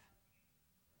have?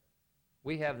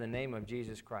 We have the name of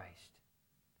Jesus Christ.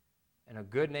 And a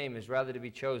good name is rather to be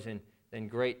chosen than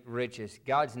great riches.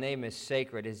 God's name is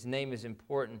sacred. His name is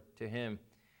important to him.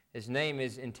 His name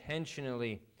is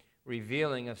intentionally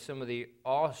revealing of some of the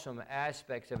awesome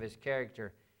aspects of his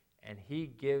character, and he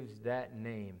gives that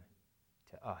name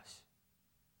to us.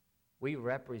 We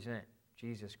represent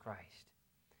Jesus Christ.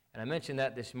 And I mentioned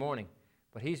that this morning,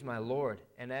 but he's my Lord,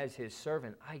 and as his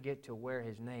servant, I get to wear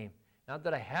his name. Not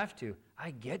that I have to,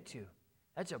 I get to.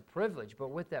 That's a privilege, but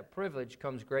with that privilege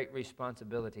comes great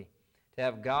responsibility. To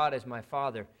have God as my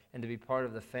Father and to be part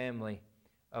of the family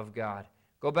of God.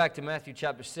 Go back to Matthew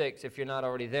chapter 6 if you're not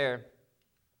already there.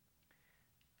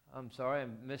 I'm sorry, I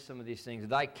missed some of these things.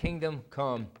 Thy kingdom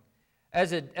come.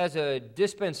 As a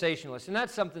dispensationalist, and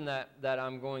that's something that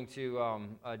I'm going to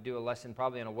do a lesson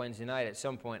probably on a Wednesday night at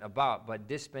some point about, but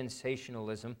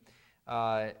dispensationalism,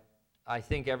 I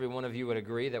think every one of you would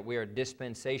agree that we are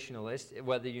dispensationalists,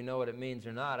 whether you know what it means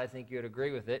or not. I think you would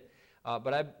agree with it.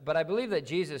 But I believe that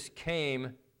Jesus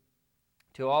came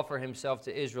to offer himself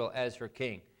to Israel as her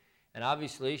king. And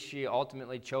obviously, she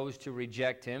ultimately chose to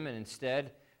reject him and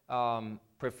instead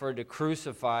preferred to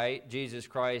crucify Jesus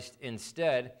Christ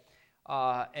instead.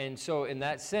 And so in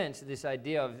that sense, this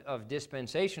idea of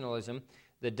dispensationalism,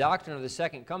 the doctrine of the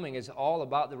second coming is all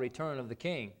about the return of the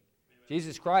king.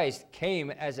 Jesus Christ came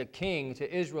as a king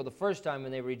to Israel the first time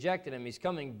when they rejected him. He's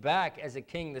coming back as a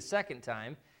king the second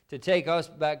time to take us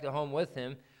back to home with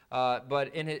him.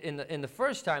 But in the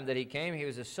first time that he came, he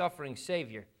was a suffering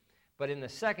Savior. But in the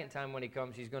second time when he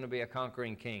comes, he's going to be a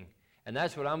conquering king. And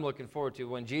that's what I'm looking forward to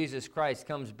when Jesus Christ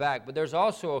comes back. But there's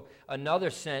also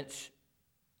another sense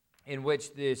in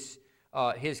which this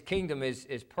his kingdom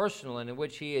is personal and in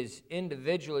which he is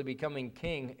individually becoming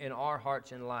king in our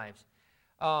hearts and lives.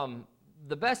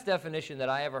 The best definition that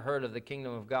I ever heard of the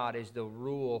kingdom of God is the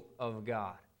rule of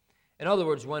God. In other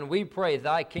words, when we pray,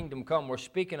 thy kingdom come, we're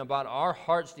speaking about our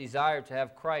heart's desire to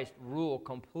have Christ rule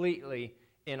completely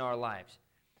in our lives.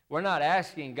 We're not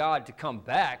asking God to come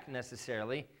back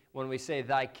necessarily when we say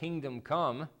thy kingdom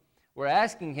come. We're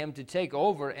asking him to take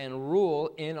over and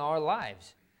rule in our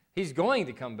lives. He's going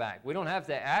to come back. We don't have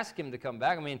to ask him to come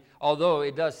back. I mean, although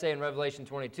it does say in Revelation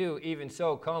 22, even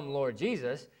so come Lord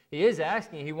Jesus, he is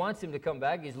asking, he wants him to come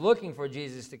back. He's looking for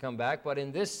Jesus to come back. But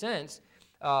in this sense,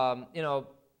 I've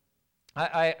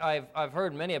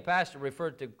heard many a pastor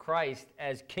refer to Christ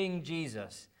as King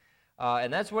Jesus.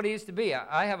 And that's what he used to be.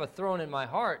 I have a throne in my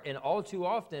heart, and all too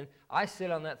often, I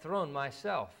sit on that throne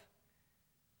myself.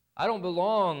 I don't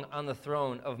belong on the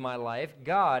throne of my life.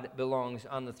 God belongs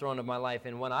on the throne of my life.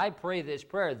 And when I pray this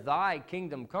prayer, thy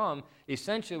kingdom come,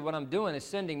 essentially what I'm doing is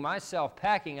sending myself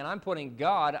packing, and I'm putting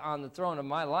God on the throne of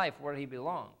my life where he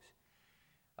belongs.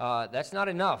 That's not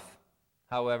enough,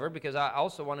 however, because I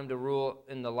also want him to rule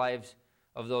in the lives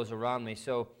of those around me.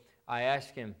 So I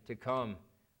ask him to come,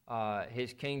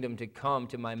 his kingdom to come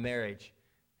to my marriage,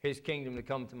 his kingdom to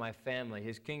come to my family,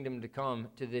 his kingdom to come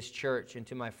to this church and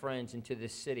to my friends and to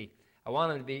this city. I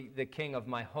want him to be the king of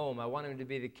my home. I want him to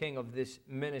be the king of this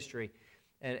ministry.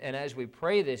 And as we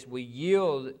pray this, we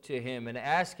yield to him and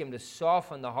ask him to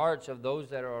soften the hearts of those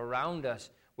that are around us.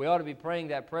 We ought to be praying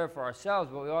that prayer for ourselves,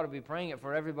 but we ought to be praying it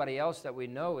for everybody else that we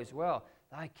know as well.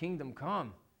 Thy kingdom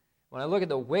come. When I look at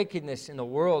the wickedness in the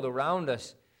world around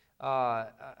us,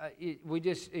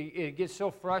 it gets so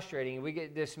frustrating. We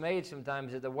get dismayed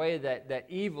sometimes at the way that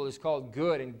evil is called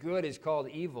good and good is called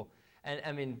evil.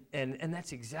 And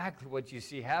that's exactly what you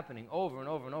see happening over and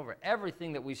over and over.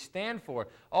 Everything that we stand for,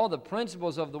 all the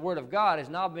principles of the Word of God is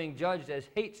now being judged as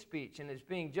hate speech, and it's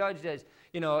being judged as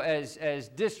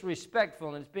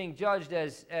disrespectful, and it's being judged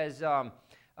as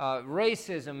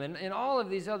racism and all of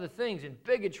these other things, and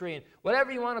bigotry and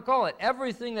whatever you want to call it.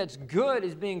 Everything that's good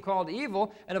is being called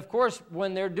evil, and of course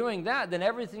when they're doing that, then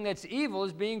everything that's evil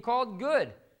is being called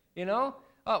good.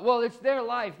 Well, it's their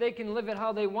life. They can live it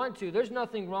how they want to. There's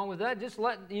nothing wrong with that. Just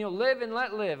live and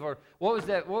let live. Or what was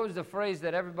the phrase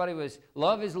that everybody was,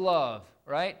 love is love,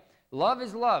 right? Love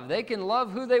is love. They can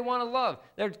love who they want to love.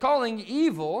 They're calling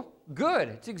evil good.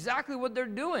 It's exactly what they're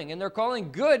doing. And they're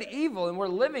calling good evil. And we're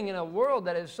living in a world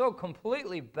that is so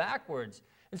completely backwards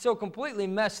and so completely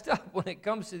messed up when it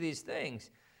comes to these things.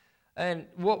 And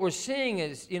what we're seeing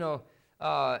is,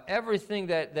 everything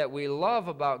that we love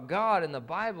about God and the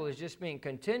Bible is just being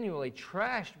continually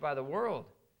trashed by the world.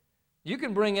 You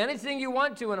can bring anything you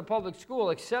want to in a public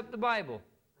school except the Bible,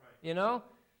 right.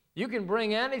 You can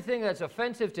bring anything that's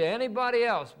offensive to anybody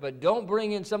else, but don't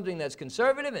bring in something that's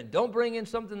conservative and don't bring in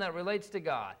something that relates to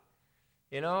God.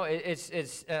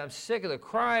 I'm sick of the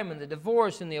crime and the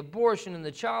divorce and the abortion and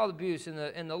the child abuse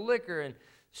and the liquor and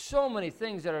so many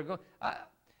things that are going.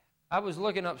 I was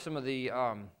looking up some of the.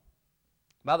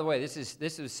 By the way, this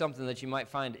is something that you might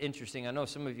find interesting. I know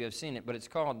some of you have seen it, but it's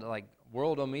called like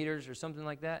Worldometers or something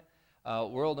like that.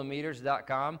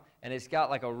 Worldometers.com, and it's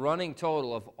got like a running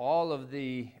total of all of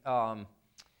the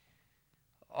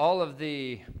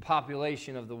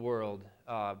population of the world,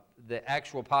 the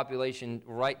actual population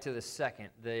right to the second,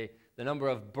 the number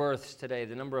of births today,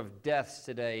 the number of deaths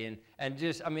today, and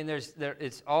just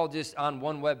it's all just on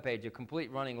one webpage, a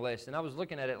complete running list. And I was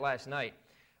looking at it last night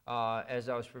as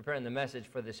I was preparing the message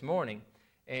for this morning,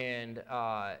 and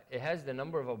it has the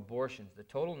number of abortions, the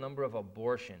total number of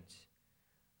abortions.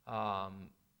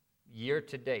 Year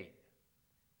to date,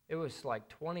 it was like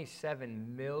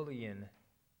 27 million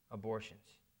abortions.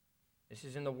 This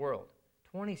is in the world.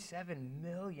 27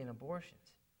 million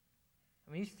abortions.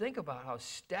 I mean, you think about how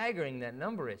staggering that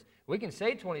number is. We can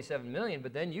say 27 million,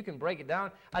 but then you can break it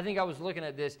down. I think I was looking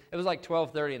at this. It was like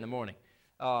 12:30 in the morning.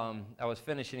 I was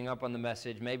finishing up on the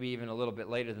message, maybe even a little bit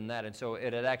later than that, and so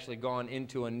it had actually gone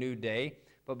into a new day.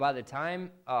 But by the time,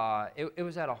 it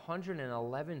was at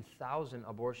 111,000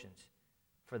 abortions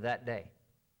for that day.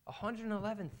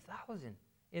 111,000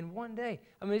 in one day.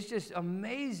 I mean, it's just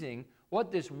amazing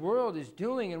what this world is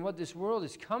doing and what this world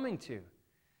is coming to.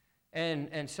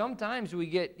 And sometimes we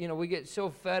get so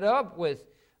fed up with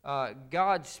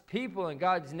God's people and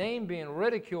God's name being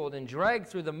ridiculed and dragged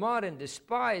through the mud and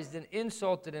despised and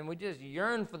insulted, and we just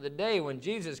yearn for the day when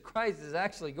Jesus Christ is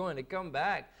actually going to come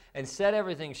back and set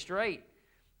everything straight.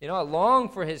 I long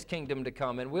for his kingdom to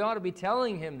come, and we ought to be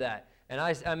telling him that. And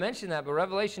I mentioned that, but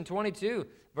Revelation 22,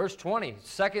 verse 20,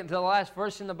 second to the last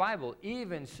verse in the Bible,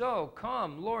 even so,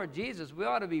 come, Lord Jesus. We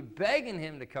ought to be begging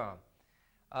him to come.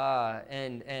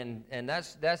 And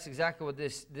that's exactly what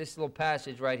this little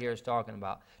passage right here is talking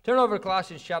about. Turn over to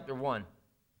Colossians chapter 1.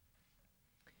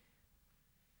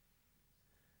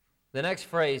 The next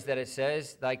phrase that it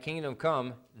says, thy kingdom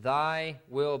come, thy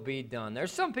will be done.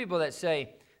 There's some people that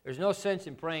say there's no sense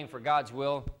in praying for God's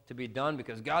will to be done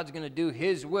because God's going to do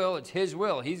his will. It's his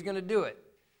will. He's going to do it,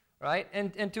 right?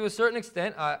 And to a certain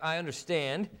extent, I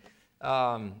understand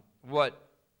what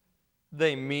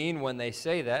they mean when they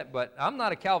say that, but I'm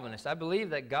not a Calvinist. I believe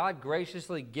that God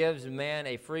graciously gives man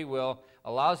a free will,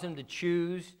 allows him to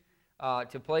choose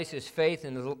to place his faith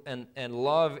and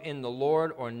love in the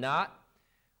Lord or not.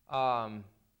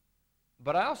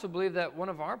 But I also believe that one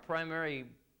of our primary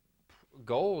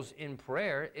goals in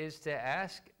prayer is to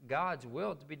ask God's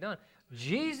will to be done.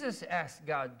 Jesus asked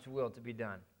God's will to be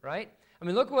done, right? I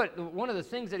mean, look what one of the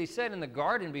things that he said in the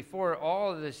garden before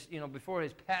all of this, before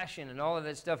his passion and all of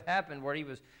that stuff happened, where he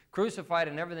was crucified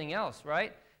and everything else,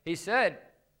 right? He said,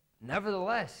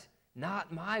 nevertheless,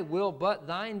 not my will, but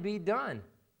thine be done,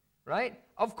 right?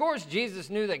 Of course, Jesus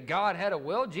knew that God had a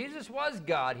will. Jesus was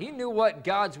God. He knew what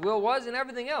God's will was and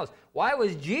everything else. Why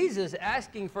was Jesus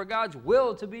asking for God's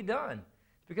will to be done?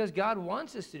 It's because God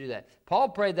wants us to do that. Paul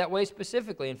prayed that way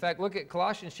specifically. In fact, look at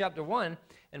Colossians chapter 1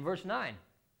 and verse 9.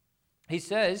 He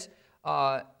says,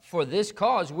 for this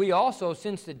cause we also,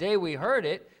 since the day we heard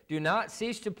it, do not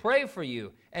cease to pray for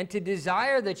you, and to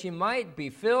desire that you might be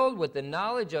filled with the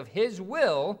knowledge of his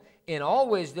will in all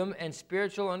wisdom and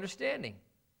spiritual understanding.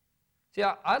 See,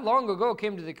 I long ago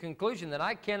came to the conclusion that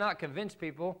I cannot convince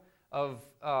people of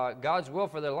God's will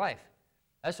for their life.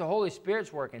 That's the Holy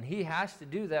Spirit's work, and he has to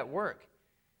do that work.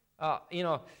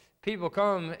 People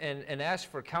come and ask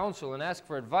for counsel and ask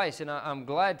for advice, and I'm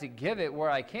glad to give it where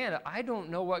I can. I don't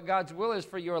know what God's will is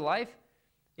for your life.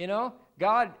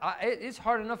 God, it's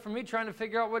hard enough for me trying to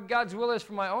figure out what God's will is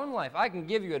for my own life. I can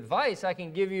give you advice. I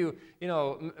can give you,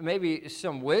 maybe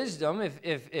some wisdom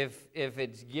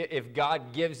if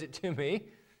God gives it to me.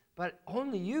 But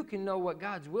only you can know what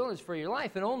God's will is for your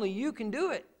life, and only you can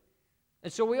do it.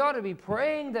 And so we ought to be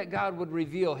praying that God would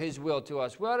reveal his will to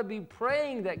us. We ought to be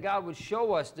praying that God would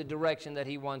show us the direction that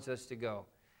he wants us to go.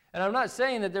 And I'm not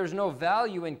saying that there's no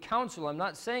value in counsel. I'm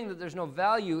not saying that there's no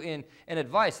value in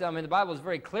advice. I mean, the Bible is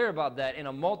very clear about that. In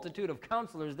a multitude of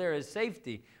counselors, there is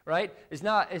safety, right? It's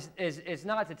not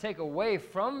to take away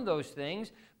from those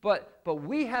things, but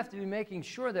we have to be making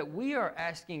sure that we are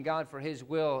asking God for his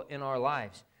will in our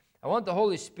lives. I want the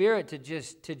Holy Spirit to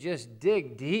just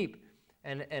dig deep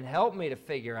and help me to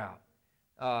figure out,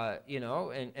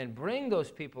 and bring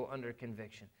those people under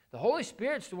conviction. The Holy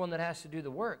Spirit's the one that has to do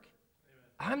the work.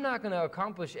 I'm not going to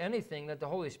accomplish anything that the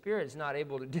Holy Spirit is not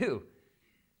able to do.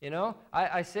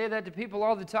 I say that to people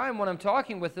all the time when I'm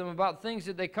talking with them about things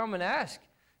that they come and ask.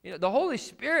 The Holy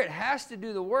Spirit has to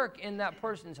do the work in that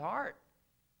person's heart.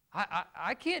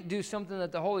 I can't do something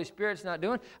that the Holy Spirit's not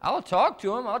doing. I'll talk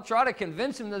to them. I'll try to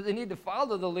convince them that they need to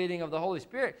follow the leading of the Holy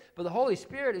Spirit. But the Holy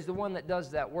Spirit is the one that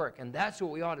does that work, and that's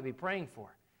what we ought to be praying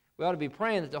for. We ought to be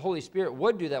praying that the Holy Spirit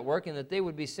would do that work and that they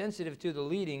would be sensitive to the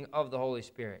leading of the Holy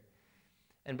Spirit.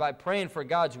 And by praying for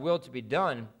God's will to be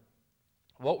done,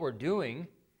 what we're doing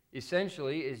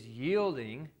essentially is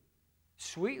yielding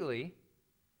sweetly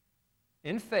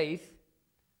in faith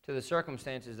to the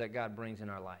circumstances that God brings in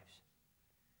our lives.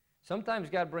 Sometimes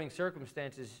God brings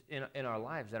circumstances in our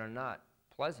lives that are not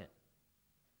pleasant,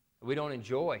 that we don't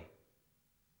enjoy.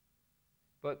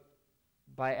 But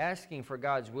by asking for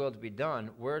God's will to be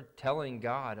done, we're telling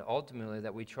God ultimately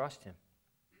that we trust him.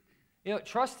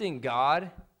 Trusting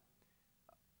God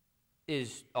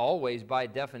is always, by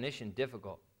definition,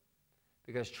 difficult,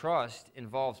 because trust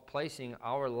involves placing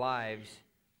our lives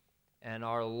and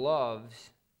our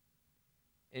loves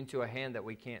into a hand that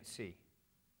we can't see.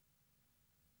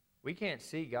 We can't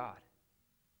see God.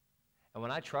 And when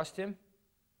I trust him,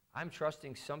 I'm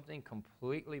trusting something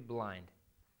completely blind,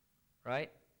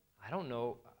 right? I don't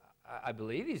know. I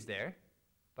believe he's there,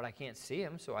 but I can't see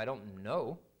him, so I don't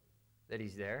know that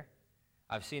he's there.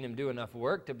 I've seen him do enough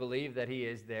work to believe that he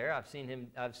is there. I've seen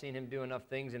him do enough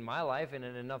things in my life and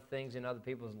in enough things in other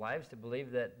people's lives to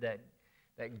believe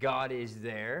that God is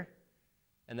there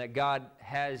and that God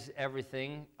has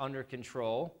everything under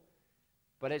control.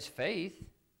 But it's faith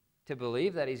to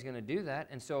believe that he's going to do that.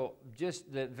 And so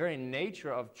just the very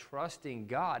nature of trusting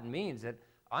God means that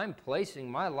I'm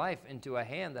placing my life into a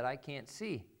hand that I can't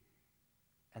see.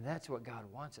 And that's what God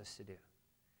wants us to do.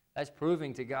 That's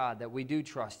proving to God that we do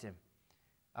trust him.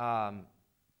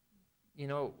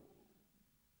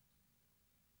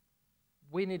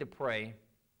 We need to pray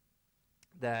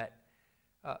that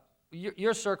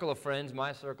your circle of friends,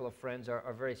 my circle of friends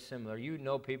are very similar. You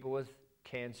know people with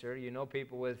cancer. You know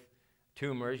people with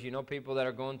tumors. You know people that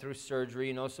are going through surgery.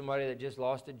 You know somebody that just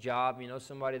lost a job. You know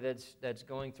somebody that's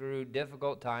going through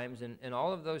difficult times and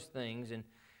all of those things. And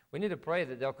we need to pray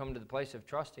that they'll come to the place of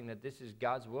trusting that this is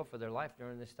God's will for their life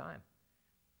during this time.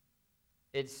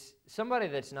 It's somebody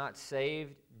that's not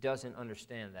saved doesn't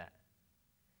understand that.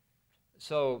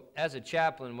 So as a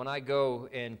chaplain, when I go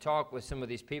and talk with some of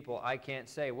these people, I can't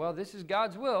say, well, this is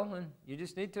God's will, and you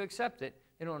just need to accept it.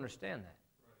 They don't understand that.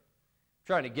 I'm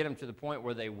trying to get them to the point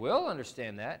where they will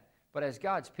understand that, but as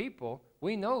God's people,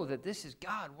 we know that this is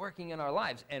God working in our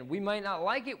lives, and we may not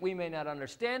like it, we may not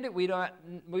understand it,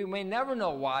 we may never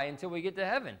know why until we get to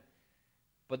heaven.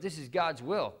 But this is God's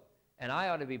will, and I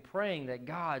ought to be praying that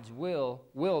God's will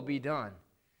be done.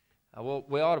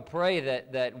 We ought to pray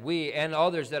that we and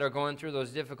others that are going through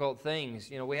those difficult things,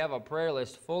 we have a prayer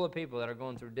list full of people that are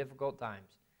going through difficult times.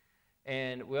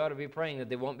 And we ought to be praying that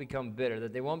they won't become bitter,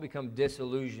 that they won't become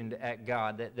disillusioned at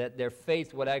God, that their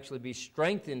faith would actually be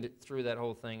strengthened through that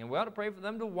whole thing. And we ought to pray for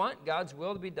them to want God's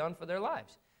will to be done for their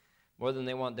lives more than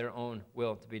they want their own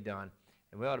will to be done.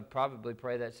 And we ought to probably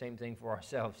pray that same thing for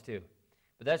ourselves too.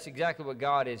 But that's exactly what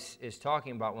God is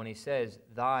talking about when he says,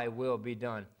 thy will be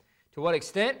done. To what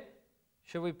extent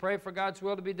should we pray for God's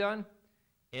will to be done?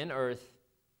 In earth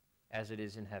as it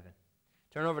is in heaven.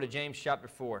 Turn over to James chapter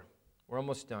 4. We're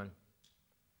almost done.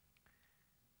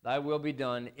 Thy will be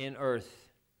done in earth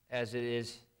as it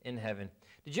is in heaven.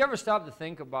 Did you ever stop to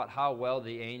think about how well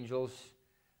the angels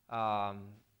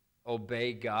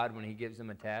obey God when he gives them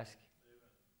a task?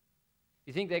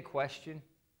 You think they question?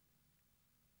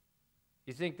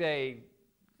 You think I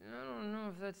don't know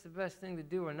if that's the best thing to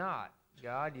do or not,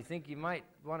 God. You think you might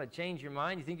want to change your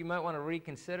mind? You think you might want to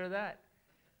reconsider that?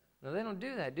 No, they don't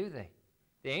do that, do they?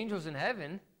 The angels in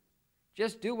heaven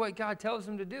just do what God tells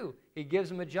them to do. He gives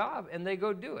them a job, and they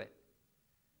go do it.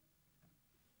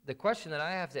 The question that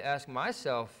I have to ask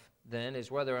myself then is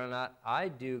whether or not I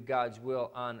do God's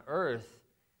will on earth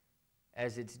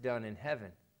as it's done in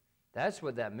heaven. That's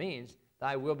what that means.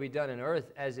 Thy will be done in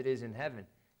earth as it is in heaven.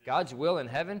 God's will in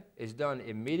heaven is done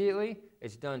immediately,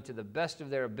 it's done to the best of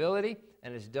their ability,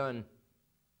 and it's done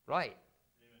right.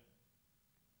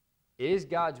 Amen. Is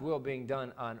God's will being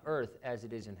done on earth as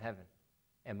it is in heaven?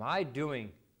 Am I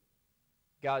doing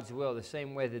God's will the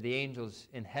same way that the angels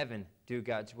in heaven do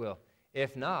God's will?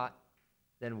 If not,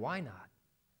 then why not?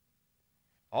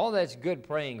 All that's good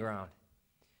praying ground.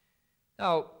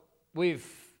 Now, we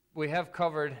have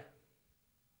covered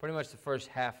pretty much the first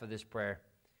half of this prayer.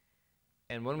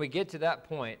 And when we get to that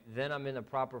point, then I'm in the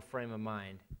proper frame of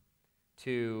mind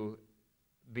to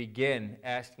begin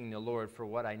asking the Lord for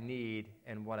what I need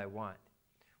and what I want.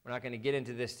 We're not going to get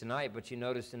into this tonight, but you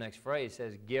notice the next phrase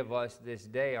says, give us this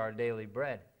day our daily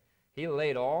bread. He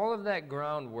laid all of that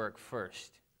groundwork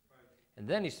first. And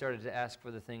then he started to ask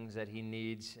for the things that he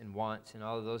needs and wants and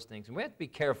all of those things. And we have to be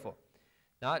careful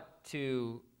not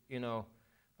to,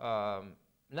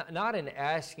 not in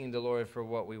asking the Lord for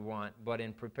what we want, but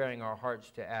in preparing our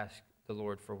hearts to ask the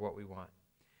Lord for what we want.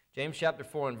 James chapter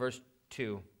 4 and verse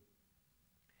 2.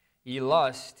 Ye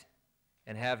lust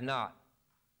and have not.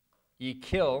 Ye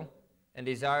kill and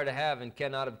desire to have and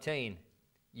cannot obtain.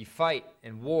 Ye fight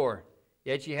and war,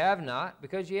 yet ye have not,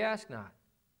 because ye ask not.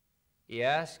 Ye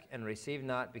ask and receive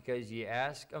not, because ye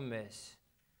ask amiss,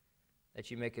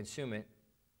 that ye may consume it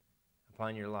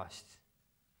upon your lusts.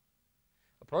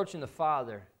 Approaching the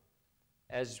Father,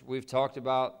 as we've talked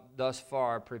about thus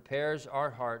far, prepares our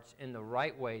hearts in the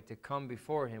right way to come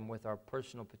before him with our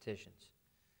personal petitions.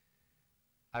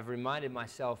 I've reminded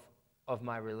myself of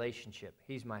my relationship.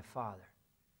 He's my Father.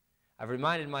 I've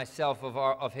reminded myself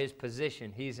of his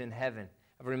position. He's in heaven.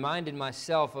 I've reminded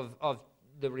myself of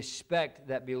the respect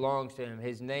that belongs to him.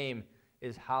 His name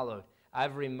is hallowed.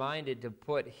 I've reminded to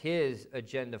put his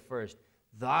agenda first.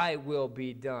 Thy will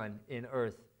be done in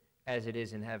earth as it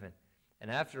is in heaven.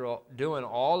 And after all, doing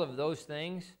all of those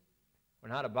things, we're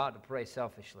not about to pray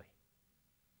selfishly.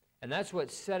 And that's what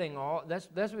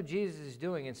that's what Jesus is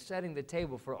doing, and setting the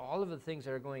table for all of the things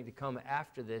that are going to come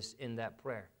after this in that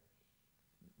prayer.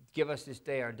 Give us this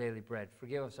day our daily bread.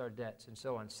 Forgive us our debts, and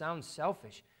so on. Sounds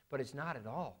selfish, but it's not at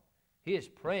all. He is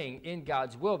praying in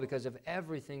God's will because of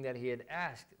everything that he had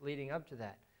asked leading up to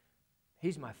that.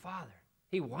 He's my Father.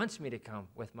 He wants me to come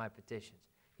with my petitions.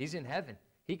 He's in heaven.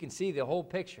 He can see the whole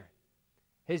picture.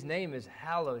 His name is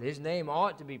hallowed. His name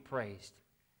ought to be praised.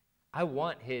 I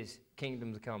want his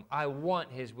kingdom to come. I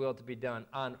want his will to be done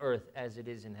on earth as it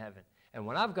is in heaven. And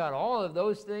when I've got all of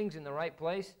those things in the right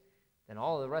place, then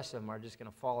all of the rest of them are just going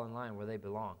to fall in line where they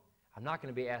belong. I'm not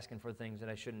going to be asking for things that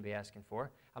I shouldn't be asking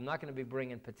for. I'm not going to be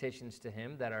bringing petitions to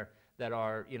him that are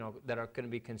are going to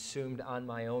be consumed on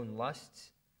my own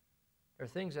lusts. There are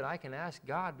things that I can ask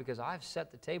God because I've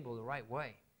set the table the right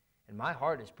way. And my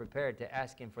heart is prepared to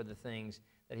ask Him for the things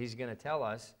that He's going to tell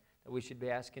us that we should be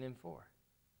asking Him for.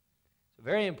 So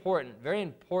very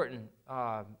important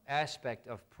aspect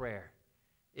of prayer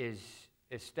is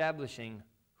establishing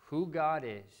who God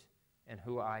is and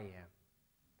who I am.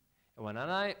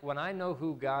 And when I know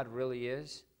who God really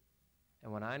is,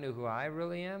 and when I know who I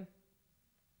really am,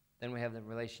 then we have the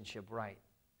relationship right,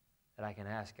 that I can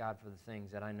ask God for the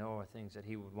things that I know are things that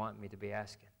He would want me to be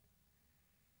asking.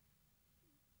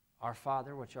 Our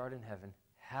Father, which art in heaven,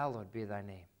 hallowed be thy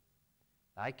name.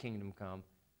 Thy kingdom come,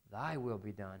 thy will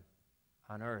be done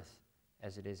on earth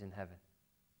as it is in heaven.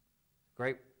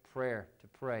 Great prayer to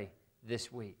pray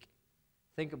this week.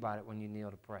 Think about it when you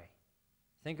kneel to pray.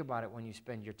 Think about it when you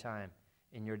spend your time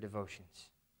in your devotions.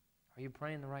 Are you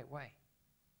praying the right way?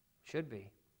 Should be,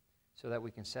 so that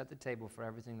we can set the table for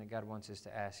everything that God wants us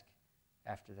to ask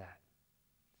after that.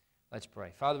 Let's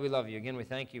pray. Father, we love you. Again, we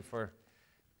thank you for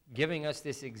giving us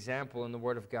this example in the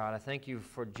Word of God. I thank you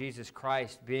for Jesus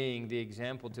Christ being the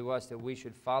example to us that we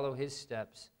should follow His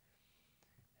steps.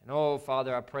 And oh,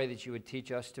 Father, I pray that you would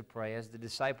teach us to pray. As the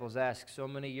disciples asked so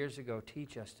many years ago,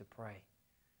 teach us to pray.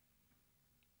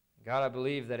 God, I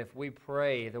believe that if we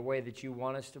pray the way that you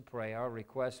want us to pray, our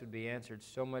requests would be answered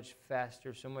so much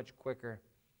faster, so much quicker,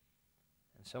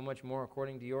 and so much more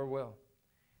according to your will.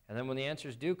 And then when the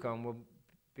answers do come, we'll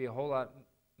be a whole lot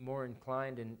more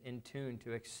inclined and in tune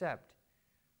to accept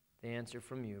the answer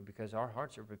from you, because our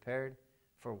hearts are prepared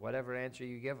for whatever answer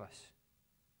you give us.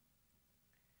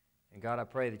 And God, I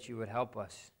pray that you would help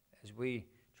us as we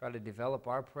try to develop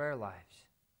our prayer lives.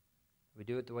 We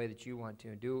do it the way that you want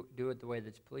to, do it the way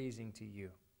that's pleasing to you,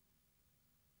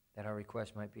 that our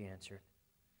request might be answered.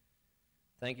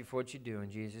 Thank you for what you do in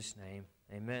Jesus' name.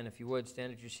 Amen. If you would,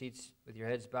 stand at your seats with your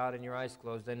heads bowed and your eyes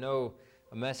closed. I know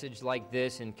a message like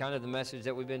this, and kind of the message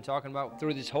that we've been talking about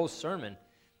through this whole Sermon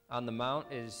on the Mount,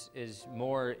 is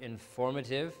more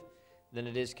informative than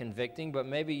it is convicting, but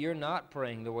maybe you're not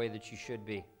praying the way that you should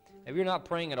be. Maybe you're not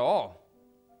praying at all.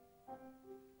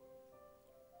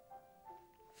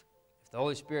 If the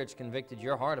Holy Spirit's convicted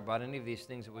your heart about any of these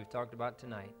things that we've talked about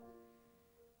tonight,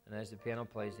 and as the piano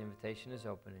plays, the invitation is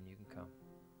open and you can come.